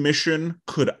 Every mission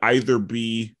could either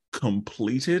be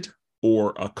completed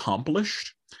or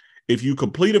accomplished. If you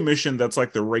complete a mission, that's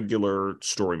like the regular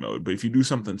story mode. But if you do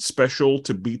something special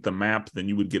to beat the map, then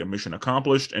you would get a mission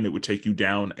accomplished and it would take you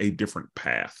down a different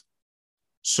path.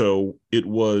 So it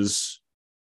was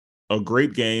a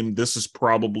great game. This is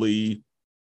probably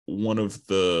one of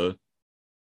the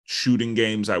shooting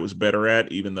games I was better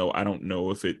at, even though I don't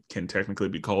know if it can technically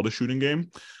be called a shooting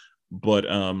game. But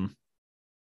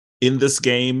in this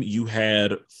game, you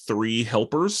had 3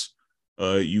 helpers.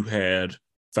 You had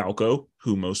Falco,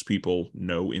 who most people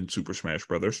know in Super Smash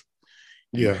Brothers.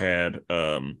 You had,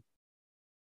 I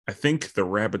think the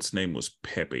rabbit's name was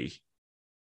Peppy.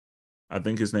 I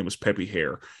think his name was Peppy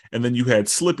Hare. And then you had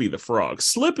Slippy the frog.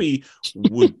 Slippy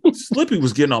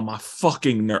was getting on my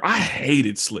fucking nerve. I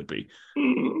hated Slippy.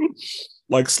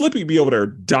 Like, Slippy be over there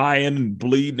dying and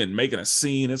bleeding and making a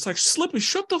scene. It's like, Slippy,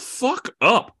 shut the fuck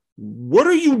up. What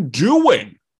are you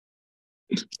doing?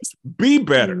 Be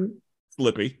better,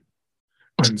 Slippy.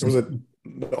 The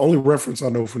only reference I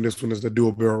know from this one is the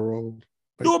dual barrel roll.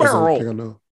 Dual barrel roll. I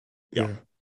know. Yeah.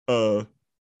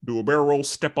 Do a barrel roll,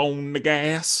 step on the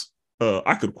gas.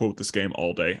 I could quote this game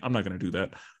all day. I'm not going to do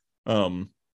that. I'm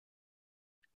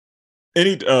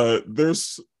going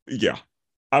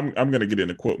to get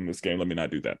into quoting this game. Let me not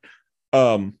do that.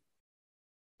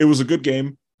 It was a good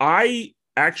game. I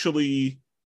actually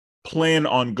plan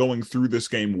on going through this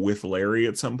game with Larry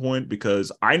at some point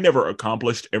because I never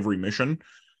accomplished every mission.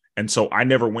 And so I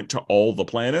never went to all the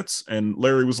planets. And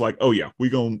Larry was like, oh yeah, we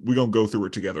gonna go through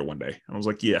it together one day. And I was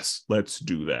like, yes, let's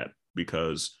do that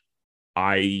because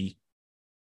I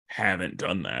haven't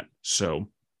done that. So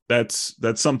that's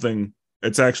something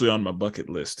that's actually on my bucket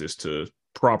list, is to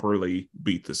properly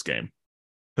beat this game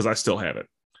because I still have it.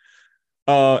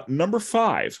 Number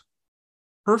 5,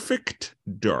 Perfect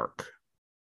Dark.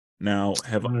 Now,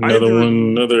 have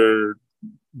another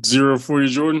 0 for you,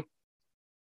 Jordan?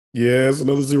 Yeah, it's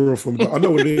another 0 from me. I know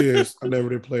what it is. I never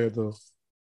did play it though.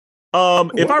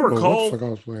 If I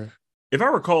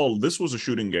recall, this was a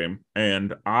shooting game,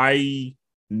 and I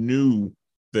knew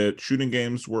that shooting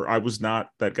games I was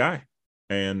not that guy.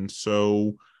 And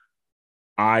so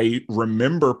I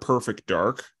remember Perfect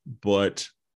Dark, but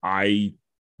I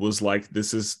was like,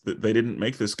 they didn't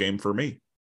make this game for me.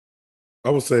 I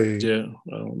would say, yeah,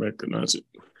 I don't recognize it.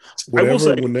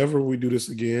 Whenever we do this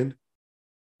again,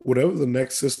 whatever the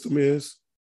next system is,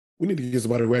 we need to get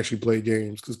somebody who actually play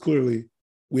games because clearly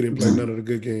we didn't play none of the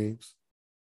good games.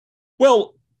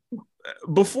 Well,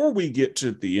 before we get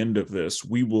to the end of this,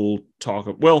 we will talk.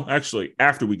 Well, actually,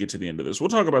 after we get to the end of this, we'll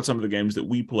talk about some of the games that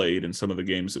we played and some of the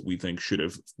games that we think should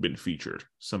have been featured.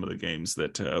 Some of the games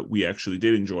that we actually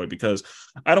did enjoy, because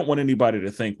I don't want anybody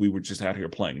to think we were just out here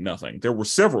playing nothing. There were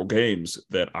several games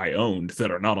that I owned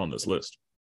that are not on this list.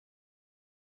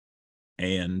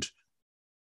 And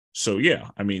so, yeah,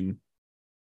 I mean,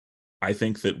 I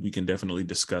think that we can definitely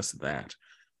discuss that.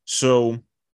 So,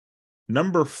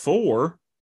 number 4,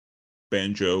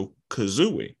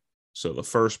 Banjo-Kazooie. So the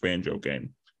first Banjo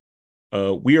game.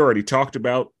 We already talked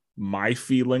about my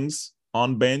feelings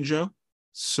on Banjo.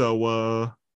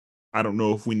 So I don't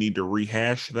know if we need to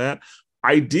rehash that.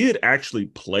 I did actually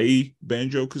play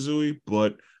Banjo-Kazooie,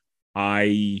 but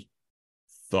I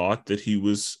thought that he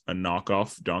was a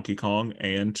knockoff Donkey Kong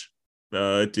and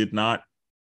did not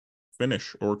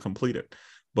finish or complete it.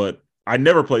 But I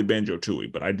never played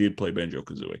Banjo-Tooie, but I did play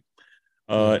Banjo-Kazooie.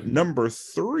 Number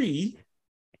 3,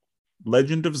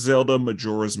 Legend of Zelda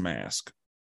Majora's Mask.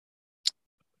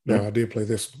 No, I did play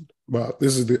this one, but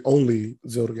this is the only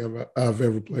Zelda game I've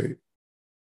ever played.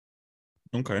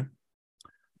 Okay.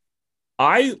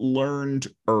 I learned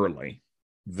early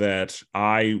that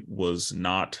I was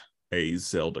not a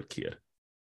Zelda kid.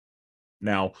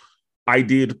 Now, I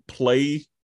did play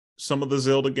some of the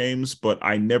Zelda games, but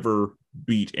I never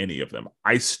beat any of them.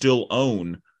 I still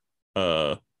own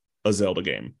a Zelda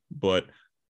game, but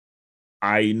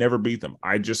I never beat them.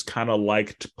 I just kind of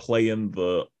liked playing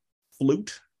the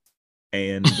flute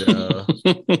and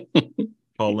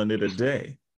calling it a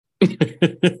day.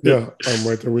 Yeah, I'm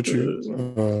right there with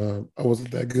you. I wasn't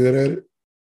that good at it.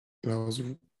 And I was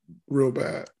real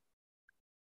bad.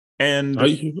 And I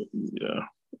used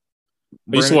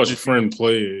to watch a friend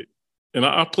play it, and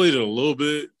I played it a little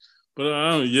bit,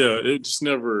 but it just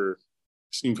never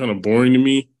seemed kind of boring to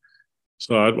me.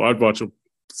 So I'd watch a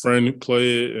friend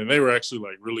play it, and they were actually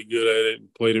like really good at it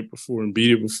and played it before and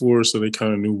beat it before, so they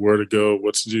kind of knew where to go,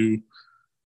 what to do.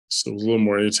 So it was a little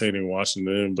more entertaining watching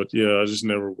them. But yeah, I just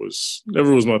never was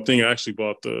my thing. I actually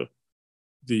bought the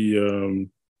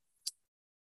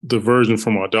version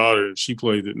for my daughter, and she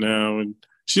played it now, and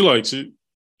she likes it,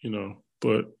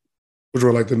 But which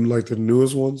were like the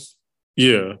newest ones?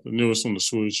 Yeah, the newest on the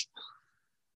Switch.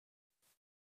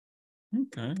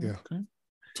 Okay. Yeah. Okay.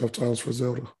 Tough times for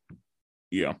Zelda.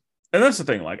 Yeah. And that's the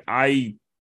thing. Like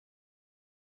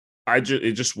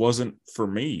it just wasn't for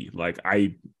me. Like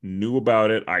I knew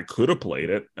about it. I could have played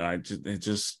it. I didn't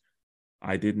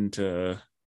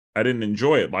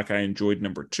enjoy it like I enjoyed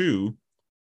number 2,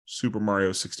 Super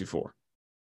Mario 64.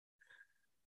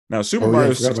 Now, Super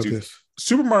Mario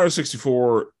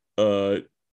 64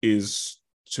 is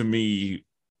to me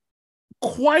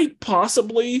quite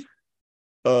possibly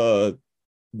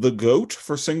the GOAT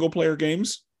for single player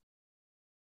games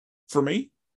for me.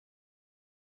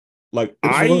 Like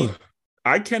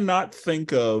I cannot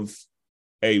think of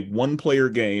a one player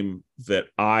game that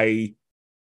I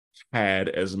had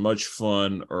as much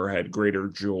fun or had greater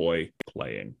joy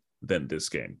playing than this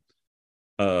game.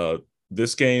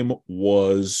 This game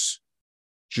was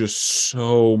just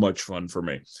so much fun for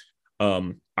me.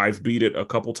 I've beat it a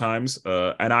couple times,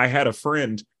 and I had a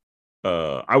friend.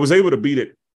 I was able to beat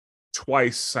it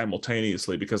twice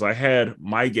simultaneously because I had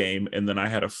my game and then I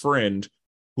had a friend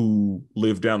who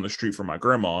lived down the street from my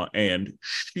grandma, and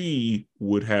she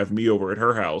would have me over at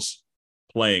her house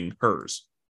playing hers.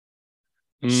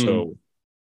 So,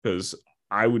 because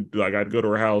I'd go to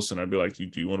her house and I'd be like, do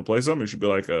you want to play something? And she'd be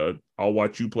like, I'll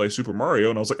watch you play Super Mario.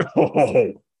 And I was like,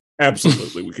 oh,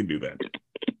 absolutely, we can do that.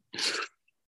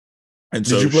 And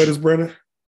did you play this, Brandon?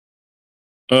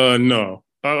 No.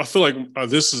 I feel like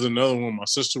this is another one my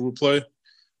sister would play.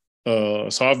 So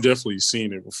I've definitely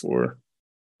seen it before,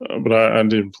 but I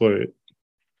didn't play it.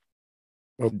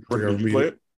 Did you play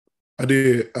it? I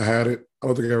did. I had it. I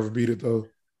don't think I ever beat it though.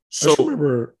 So, I just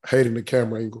remember hating the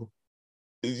camera angle.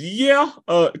 Yeah,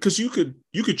 because you could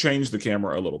change the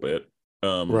camera a little bit.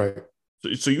 Right.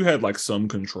 So you had like some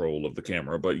control of the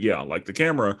camera, but yeah, like the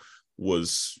camera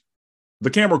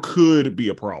could be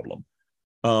a problem.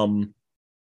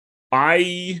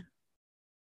 I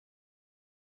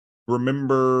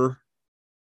remember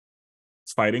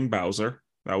fighting Bowser.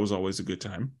 That was always a good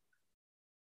time.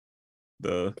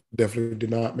 Definitely did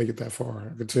not make it that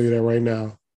far. I can tell you that right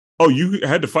now. Oh, you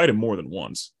had to fight him more than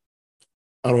once.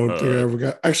 I don't think I ever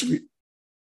got. Actually,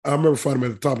 I remember fighting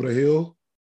him at the top of the hill.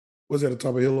 Was it at the top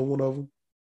of the hill on one of them?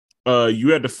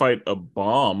 You had to fight a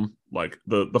bomb. Like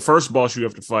the first boss you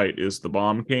have to fight is the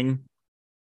Bomb King,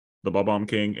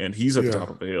 and he's at the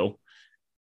top of the hill.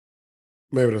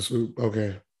 Maybe that's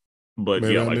okay. But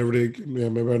maybe yeah, I never did. Yeah,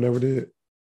 maybe I never did.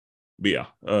 But yeah,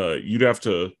 you'd have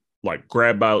to like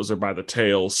grab Bowser by the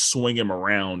tail, swing him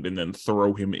around, and then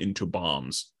throw him into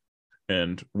bombs.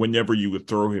 And whenever you would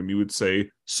throw him, you would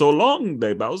say, "So long,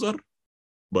 day Bowser."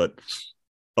 But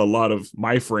a lot of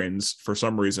my friends, for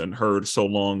some reason, heard "So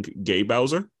long, gay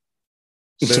Bowser."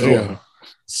 So Yeah.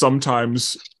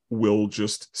 sometimes we'll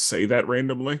just say that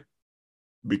randomly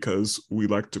because we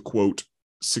like to quote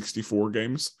 64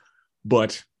 games.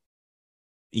 But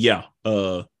yeah,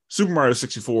 Super Mario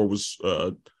 64 was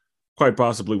quite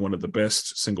possibly one of the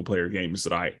best single player games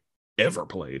that I ever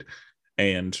played.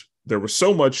 And there was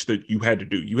so much that you had to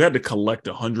do. You had to collect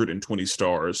 120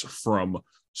 stars from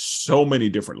so many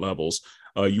different levels.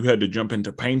 You had to jump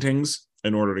into paintings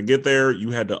in order to get there.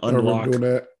 You had to I remember unlock. doing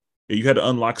that. You had to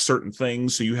unlock certain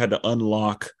things. So you had to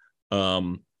unlock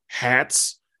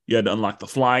hats. You had to unlock the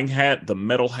flying hat, the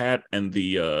metal hat, and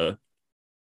the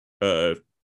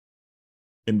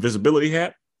invisibility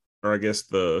hat, or I guess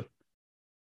the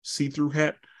see-through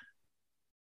hat.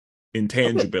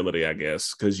 Intangibility, I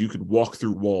guess, because you could walk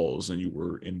through walls and you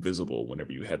were invisible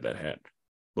whenever you had that hat.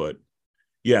 But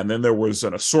yeah, and then there was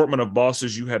an assortment of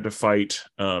bosses you had to fight.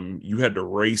 You had to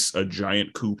race a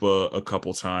giant Koopa a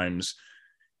couple times.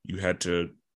 You had to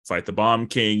fight the Bomb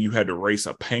King. You had to race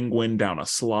a penguin down a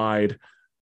slide.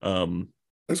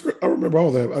 That's great. I remember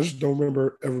all that. I just don't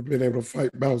remember ever being able to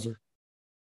fight Bowser.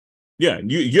 Yeah,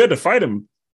 you had to fight him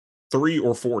 3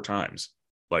 or 4 times.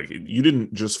 Like, you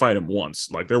didn't just fight him once.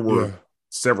 Like, there were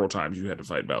several times you had to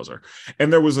fight Bowser.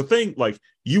 And there was a thing, like,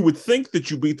 you would think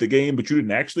that you beat the game, but you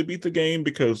didn't actually beat the game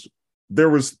because there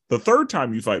was the third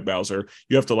time you fight Bowser,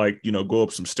 you have to, like, you know, go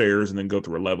up some stairs and then go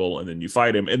through a level and then you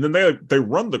fight him. And then they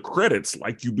run the credits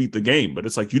like you beat the game, but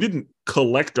it's like you didn't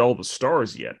collect all the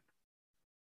stars yet.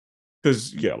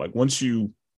 Because, yeah, like,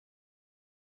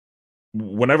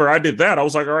 whenever I did that, I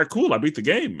was like, all right, cool, I beat the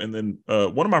game. And then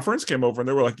one of my friends came over and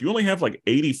they were like, you only have like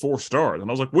 84 stars. And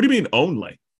I was like, what do you mean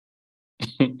only?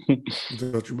 What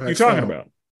are you talking about?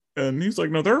 And he's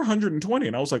like, no, there are 120.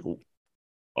 And I was like,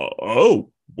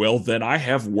 oh, well, then I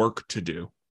have work to do.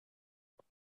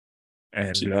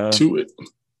 And to it.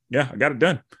 Yeah, I got it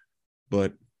done.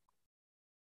 But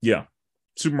yeah,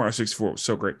 Super Mario 64 was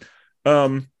so great.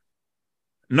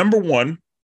 Number 1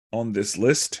 on this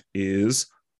list is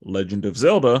Legend of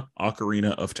Zelda: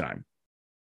 Ocarina of Time.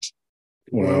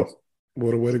 Wow,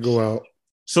 what a way to go out!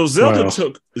 So Zelda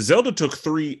took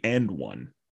 3 and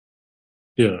 1.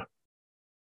 Yeah.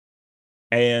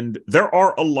 And there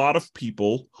are a lot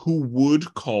to who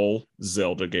would call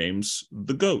Zelda games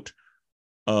the GOAT.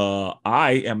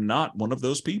 I am not one of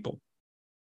those people.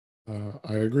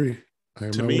 I agree. I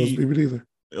am to not me, one of those people either.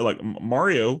 Like,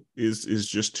 Mario is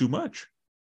just too much.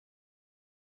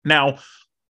 Now,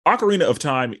 Ocarina of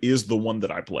Time is the one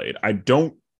that I played. I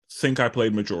don't think I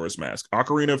played Majora's Mask.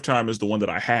 Ocarina of Time is the one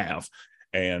that I have,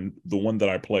 and the one that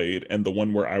I played, and the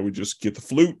one where I would just get the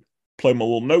flute, play my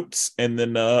little notes, and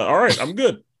then all right, I'm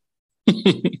good.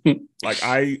 Like,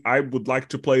 I would like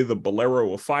to play the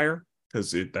Bolero of Fire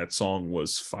because that song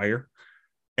was fire,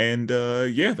 and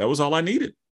yeah, that was all I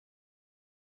needed.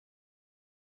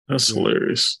 That's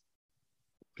hilarious.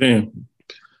 Damn.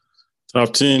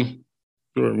 Top 10.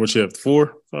 What you have,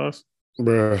 4, 5?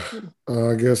 Bruh,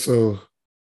 I guess so.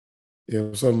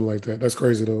 Yeah, something like that. That's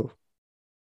crazy though.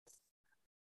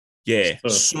 Yeah.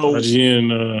 So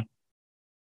IGN,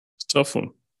 it's a tough one.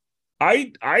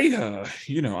 I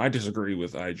disagree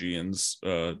with IGN's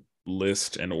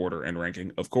list and order and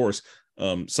ranking. Of course,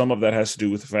 some of that has to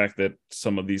do with the fact that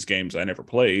some of these games I never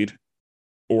played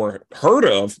or heard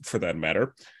of, for that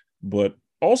matter. But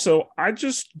also, I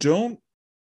just don't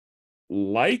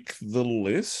like the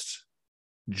list,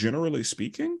 generally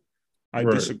speaking. I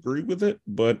disagree with it,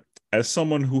 but as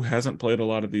someone who hasn't played a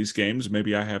lot of these games,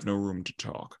 maybe I have no room to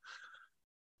talk.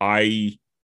 I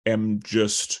am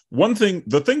just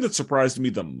the thing that surprised me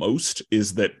the most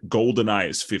is that GoldenEye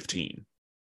is 15.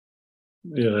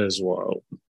 Yeah, that is wild.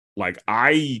 Like,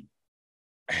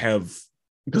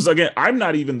 because again, I'm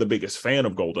not even the biggest fan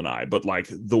of GoldenEye, but like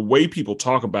the way people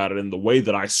talk about it and the way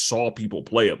that I saw people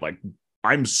play it, like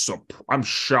I'm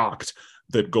shocked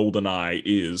that GoldenEye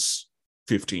is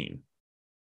 15.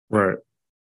 Right.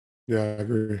 Yeah, I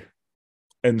agree.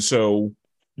 And so,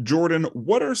 Jordan,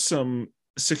 what are some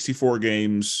 64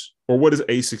 games, or what is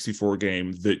a 64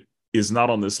 game that is not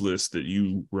on this list that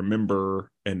you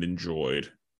remember and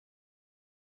enjoyed?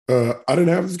 I didn't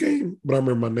have this game, but I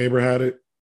remember my neighbor had it,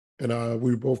 and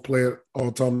we both play it all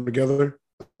the time together.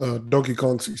 Donkey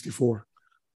Kong 64.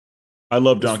 I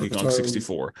love Donkey Kong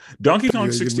 64. Donkey Kong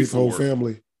 64. You meet the whole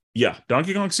family. Yeah,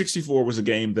 Donkey Kong 64 was a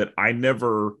game that I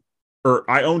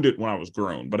owned it when I was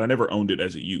grown, but I never owned it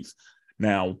as a youth.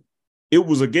 Now, it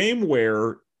was a game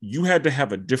where you had to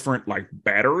have a different like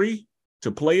battery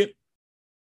to play it.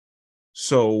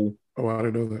 So Oh, I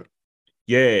didn't know that.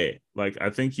 yeah, like I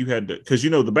think you had to, because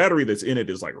the battery that's in it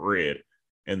is like red,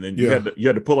 and then Yeah. you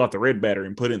had to pull out the red battery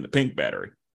and put in the pink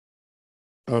battery.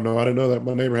 Oh no, I didn't know that.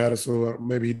 My neighbor had it, so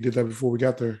maybe he did that before we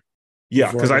got there.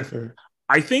 Yeah, Before I because got there.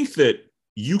 I think that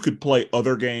you could play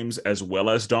other games as well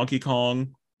as Donkey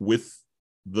Kong with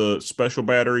the special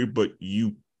battery, but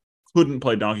you couldn't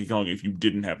play Donkey Kong if you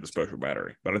didn't have the special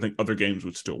battery. But I think other games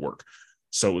would still work.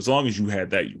 So as long as you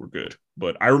had that, you were good.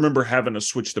 But I remember having to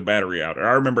switch the battery out.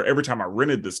 I remember every time I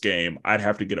rented this game, I'd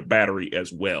have to get a battery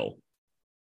as well.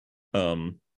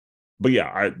 But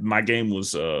yeah, my game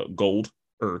was gold,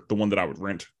 or the one that I would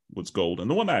rent was gold, and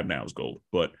the one I have now is gold.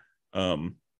 But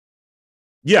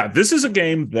yeah, this is a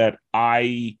game that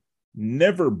I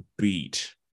never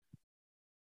beat.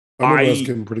 I remember us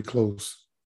getting pretty close.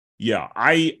 Yeah,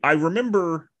 I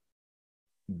remember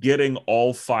getting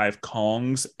all 5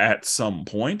 Kongs at some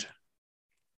point,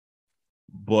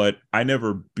 but I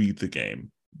never beat the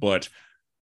game. But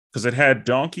because it had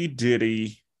Donkey,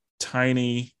 Diddy,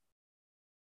 Tiny,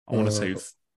 I want to say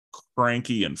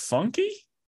Cranky and Funky.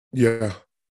 Yeah.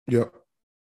 Yep.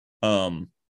 And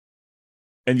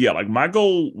yeah, like my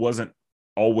goal wasn't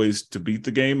always to beat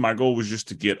the game. My goal was just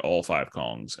to get all 5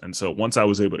 Kongs. And so once I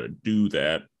was able to do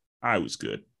that, I was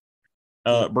good.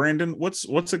 Brandon, what's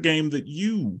a game that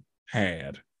you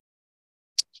had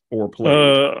or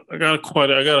played? I got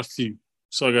a few.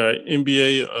 So I got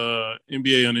NBA on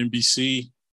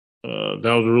NBC. That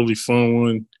was a really fun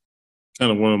one.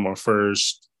 Kind of one of my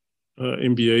first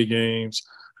NBA games.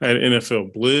 I had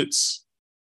NFL Blitz.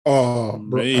 Oh,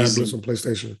 bro, I had Blitz on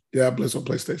PlayStation. Yeah, Blitz on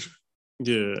PlayStation.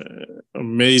 Yeah,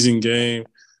 amazing game.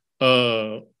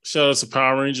 Shout out to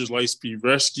Power Rangers Lightspeed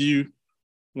Rescue.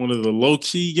 One of the low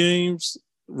key games.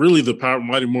 Really, the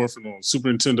Mighty Morphin on Super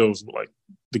Nintendo was like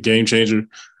the game changer.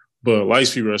 But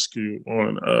Lightspeed Rescue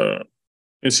on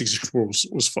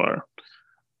N64 was fire.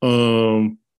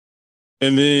 And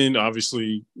then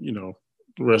obviously, the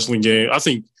wrestling game. I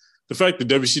think the fact that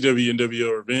WCW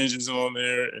NWO Revenge isn't on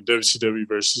there and WCW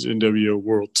versus NWO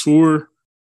World Tour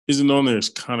isn't on there is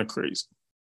kind of crazy.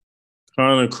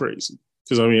 Kind of crazy.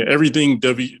 Because I mean, everything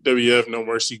WWF No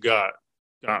Mercy got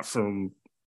from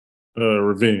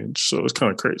Revenge. So it's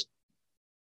kind of crazy.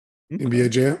 NBA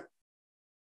Jam?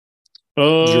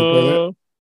 Did you ever play that?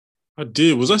 I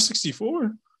did. Was that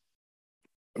 64?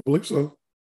 I believe so.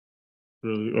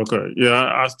 Really? Okay. Yeah,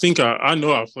 I think I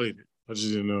know I played it. I just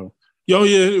didn't know. Oh,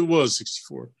 yeah, it was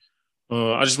 64.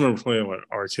 I just remember playing like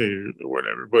arcade or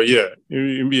whatever. But yeah,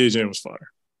 NBA Jam was fire.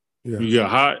 Yeah. You got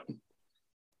hot.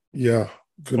 Yeah.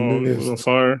 It was on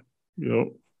fire.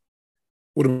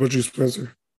 What about you,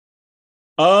 Spencer?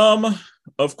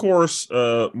 Of course,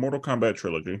 Mortal Kombat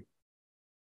trilogy.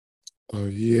 Oh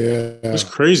yeah. It's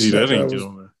crazy that didn't get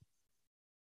on there.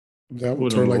 That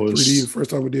would turn like 3D the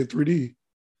first time we did 3D.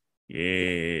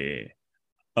 Yeah.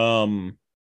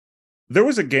 There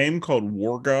was a game called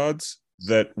War Gods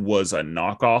that was a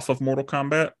knockoff of Mortal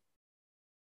Kombat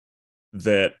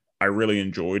that I really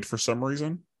enjoyed for some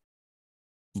reason.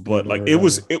 But like it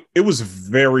was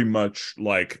very much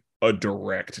like a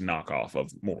direct knockoff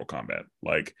of Mortal Kombat.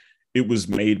 Like it was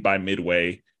made by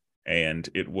Midway and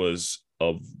it was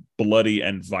a bloody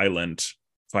and violent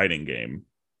fighting game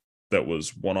that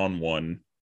was 1-on-1.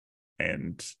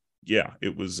 And yeah,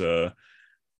 it was a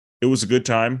good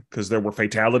time because there were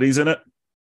fatalities in it.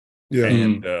 Yeah.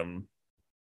 And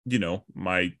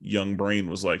my young brain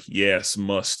was like, yes,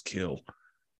 must kill.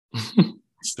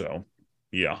 So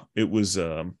yeah, it was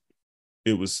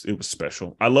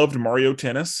special. I loved Mario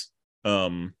Tennis.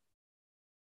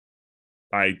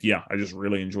 I just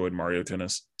really enjoyed Mario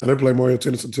Tennis. I didn't play Mario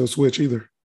Tennis until Switch either.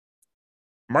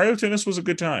 Mario Tennis was a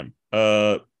good time.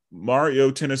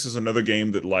 Mario Tennis is another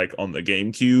game that, like, on the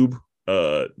GameCube,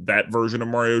 that version of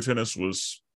Mario Tennis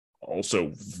was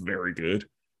also very good.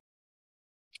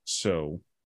 So,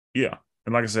 yeah.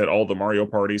 And like I said, all the Mario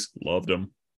parties, loved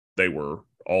them. They were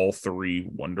all 3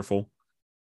 wonderful.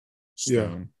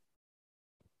 So,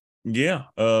 yeah.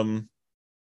 I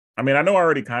mean, I know I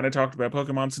already kind of talked about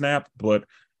Pokemon Snap, but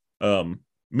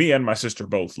me and my sister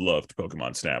both loved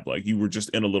Pokemon Snap. Like, you were just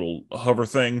in a little hover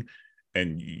thing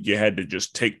and you had to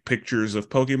just take pictures of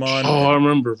Pokemon. I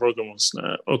remember Pokemon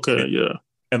Snap. Okay, yeah.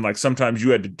 And like sometimes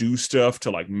you had to do stuff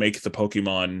to like make the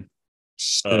Pokemon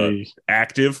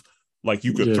active. Like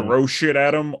you could throw shit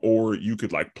at them, or you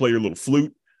could like play your little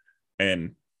flute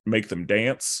and make them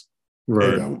dance.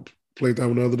 Right. I played that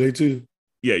one the other day too.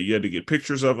 Yeah, you had to get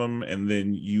pictures of them, and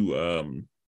then you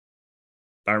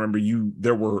I remember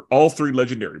there were all 3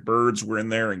 legendary birds were in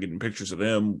there, and getting pictures of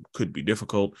them could be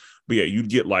difficult. But yeah, you'd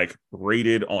get like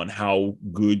rated on how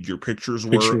good your pictures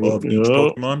were Picture, of each yep,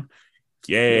 Pokemon.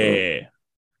 yep. Yeah.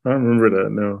 I remember that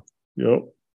now. Yep.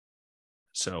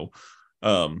 So,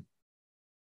 um,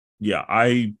 yeah,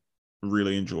 I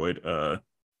really enjoyed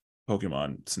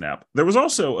Pokemon Snap. There was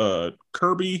also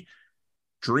Kirby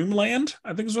Dreamland,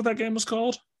 I think is what that game was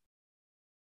called.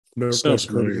 Never played Sounds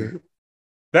the Kirby familiar. game.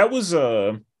 That was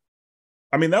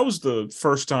I mean, that was the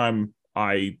first time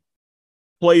I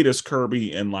played as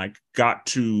Kirby and like got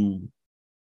to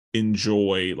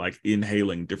enjoy like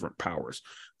inhaling different powers.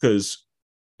 Because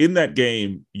in that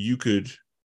game, you could,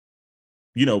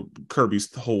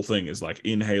 Kirby's whole thing is like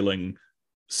inhaling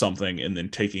something and then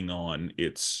taking on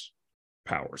its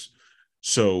powers.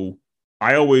 So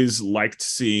I always liked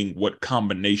seeing what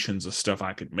combinations of stuff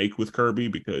I could make with Kirby,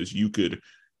 because you could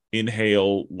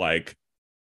inhale like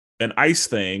an ice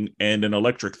thing and an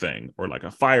electric thing, or like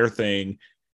a fire thing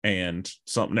and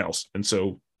something else. And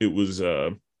so it was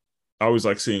I always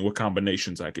like seeing what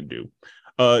combinations I could do.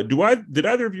 Did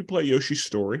either of you play Yoshi's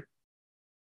Story?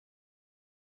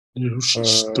 Yoshi I did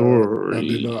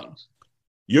Story. not.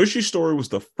 Yoshi's Story was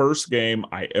the first game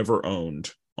I ever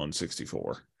owned on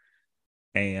 64.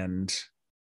 And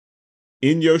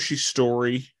in Yoshi's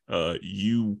Story,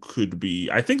 you could be,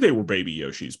 I think they were baby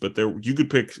Yoshis, but you could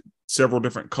pick several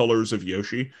different colors of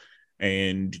Yoshi,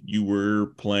 and you were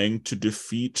playing to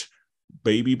defeat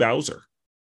baby Bowser.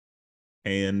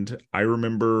 And I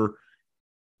remember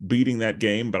beating that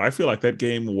game, but I feel like that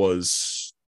game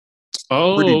was pretty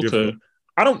Oh, okay. difficult.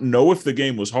 I don't know if the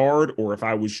game was hard or if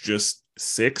I was just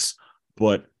 6,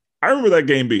 but I remember that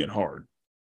game being hard.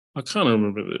 I kind of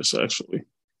remember this actually.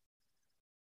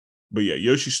 But yeah,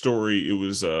 Yoshi's Story, it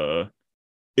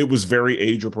was very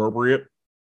age appropriate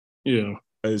Yeah.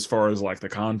 as far as like the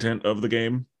content of the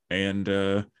game. And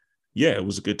yeah, it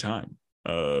was a good time.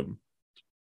 I'd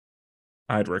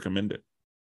recommend it.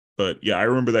 But yeah, I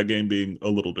remember that game being a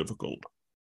little difficult.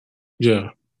 Yeah.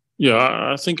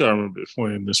 Yeah. I think I remember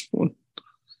playing this one.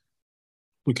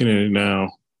 Looking at it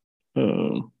now.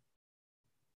 Um,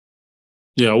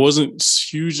 yeah, I wasn't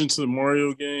huge into the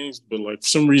Mario games, but like for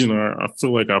some reason, I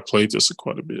feel like I played this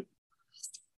quite a bit.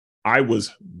 I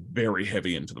was very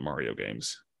heavy into the Mario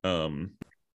games.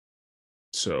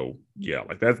 So yeah,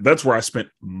 like that's where I spent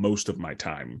most of my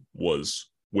time, was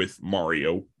with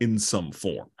Mario in some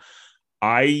form.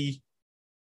 I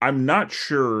I'm not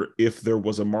sure if there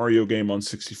was a Mario game on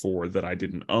 64 that I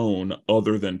didn't own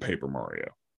other than Paper Mario.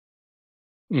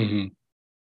 Mm-hmm.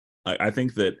 I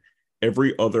think that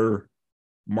every other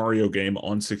Mario game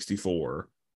on 64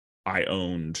 I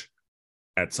owned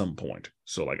at some point.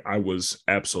 So like I was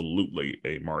absolutely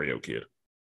a Mario kid.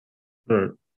 Right.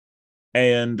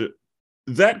 And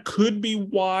that could be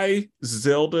why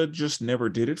Zelda just never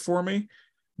did it for me,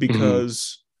 Mm-hmm.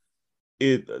 because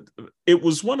it it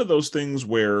was one of those things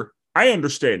where I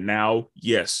understand now,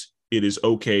 yes, it is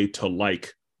okay to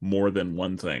like more than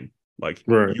one thing. Like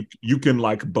Right. you can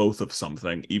like both of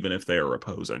something even if they are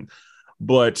opposing.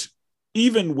 But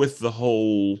even with the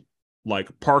whole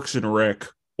like Parks and Rec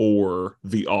or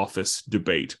The Office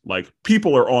debate, like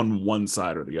people are on one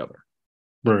side or the other.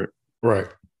 Right. Right.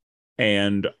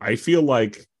 And I feel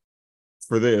like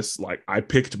for this, like I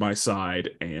picked my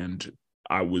side and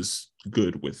I was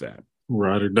good with that.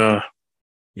 Ride or die.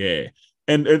 Yeah.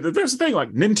 And that's the thing,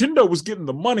 like Nintendo was getting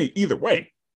the money either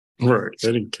way. Right.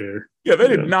 They didn't care. Yeah, they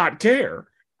did Yeah. not care.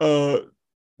 Uh,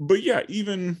 but yeah,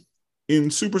 even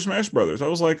in Super Smash Brothers, I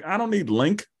was like, I don't need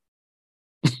Link.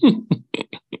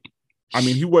 I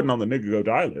mean, he wasn't on the nigga go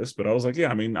die list, but I was like, yeah,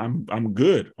 I mean, I'm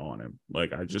good on him.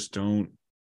 Like, I don't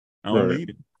Right. need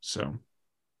him. So,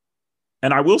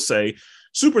 and I will say,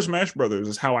 Super Smash Brothers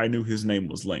is how I knew his name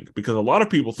was Link, because a lot of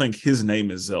people think his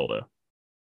name is Zelda.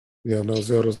 Yeah, no,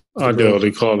 Zelda's I the villain.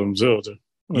 definitely called him Zelda.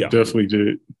 I Yeah, definitely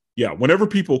did. yeah. Whenever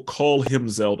people call him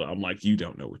Zelda, I'm like, you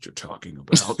don't know what you're talking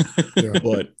about. Yeah.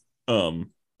 But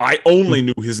I only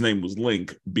knew his name was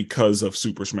Link because of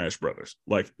Super Smash Brothers.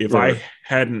 Like, if Right. I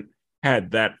hadn't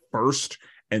had that first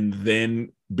and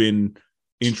then been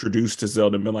introduced to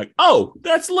Zelda and been like, oh,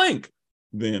 that's Link,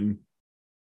 then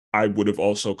I would have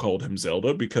also called him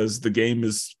Zelda, because the game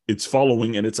it's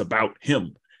following and it's about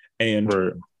him. And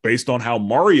Right. based on how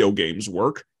Mario games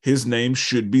work, his name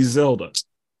should be Zelda.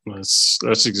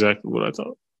 That's exactly what I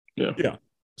thought. Yeah. Yeah.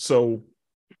 So,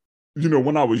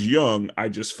 when I was young, I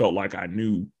just felt like I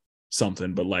knew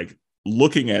something, but like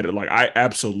looking at it, like I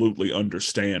absolutely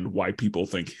understand why people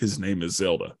think his name is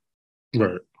Zelda.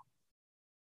 Right.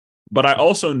 But I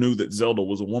also knew that Zelda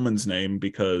was a woman's name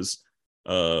because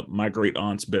my great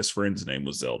aunt's best friend's name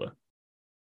was Zelda.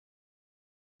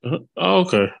 Oh,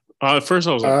 okay. At first,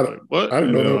 I was I, like, what? I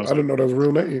didn't And know then I that. was I like, didn't know that was a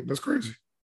real name. That's crazy.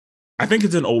 I think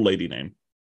it's an old lady name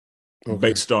Okay.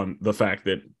 based on the fact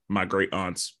that my great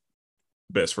aunt's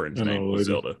best friend's an name old was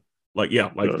lady. Zelda. Like,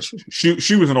 yeah, like Gotcha.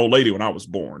 she was an old lady when I was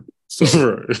born. So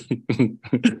Right.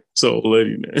 So old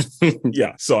lady name.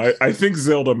 yeah, so I think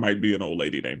Zelda might be an old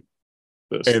lady name.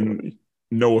 That's And funny.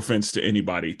 no offense to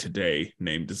anybody today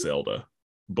named Zelda,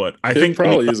 but I It think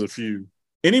probably is a few.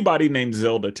 anybody named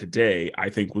Zelda today, I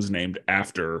think, was named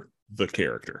after the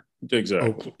character. Oh,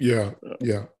 Exactly. yeah.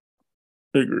 Yeah.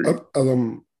 Agreed.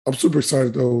 I'm super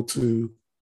excited though to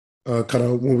kind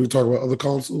of when we talk about other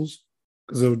consoles,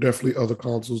 because there were definitely other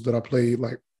consoles that I played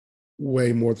like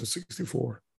way more than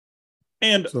 64.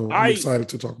 And So I'm excited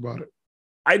to talk about it.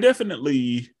 I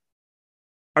definitely,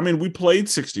 I mean, we played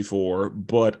 64,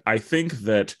 but I think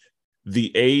that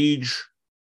the age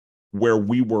where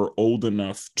we were old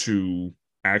enough to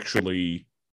actually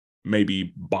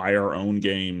maybe buy our own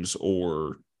games,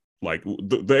 or like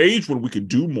the age when we could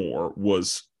do more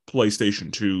was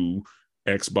PlayStation 2,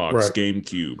 Xbox, Right.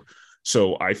 GameCube.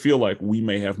 So I feel like we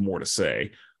may have more to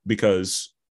say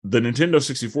because the Nintendo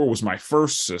 64 was my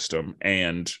first system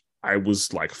and I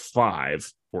was like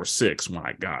 5 or 6 when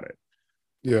I got it.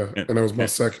 Yeah. And, And that was my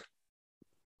and, second.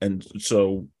 and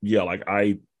so, yeah, like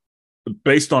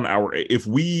based on if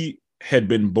we had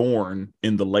been born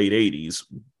in the late 80s,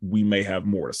 we may have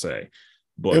more to say. And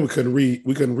But we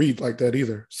couldn't read like that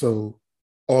either. So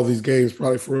all these games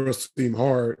probably for us seem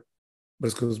hard, but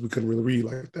it's because we couldn't really read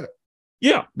like that.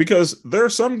 yeah, because there are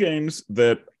some games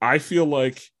that I feel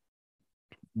like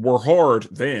were hard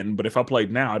then, but if I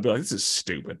played now, I'd be like, this is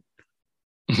stupid.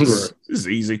 Right. This is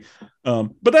easy.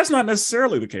 But that's not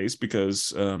necessarily the case because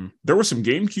there were some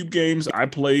GameCube games I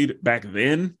played back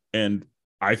then, and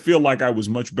I feel like I was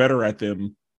much better at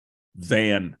them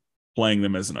than playing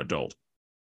them as an adult.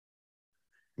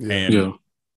 Yeah. And Yeah.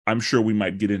 I'm sure we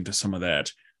might get into some of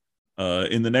that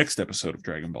in the next episode of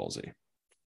Dragon Ball Z.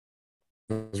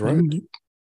 That's right.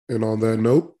 And on that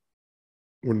note,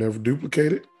 we're never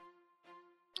duplicated.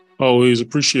 Always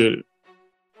appreciate it.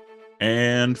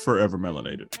 And forever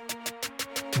melanated.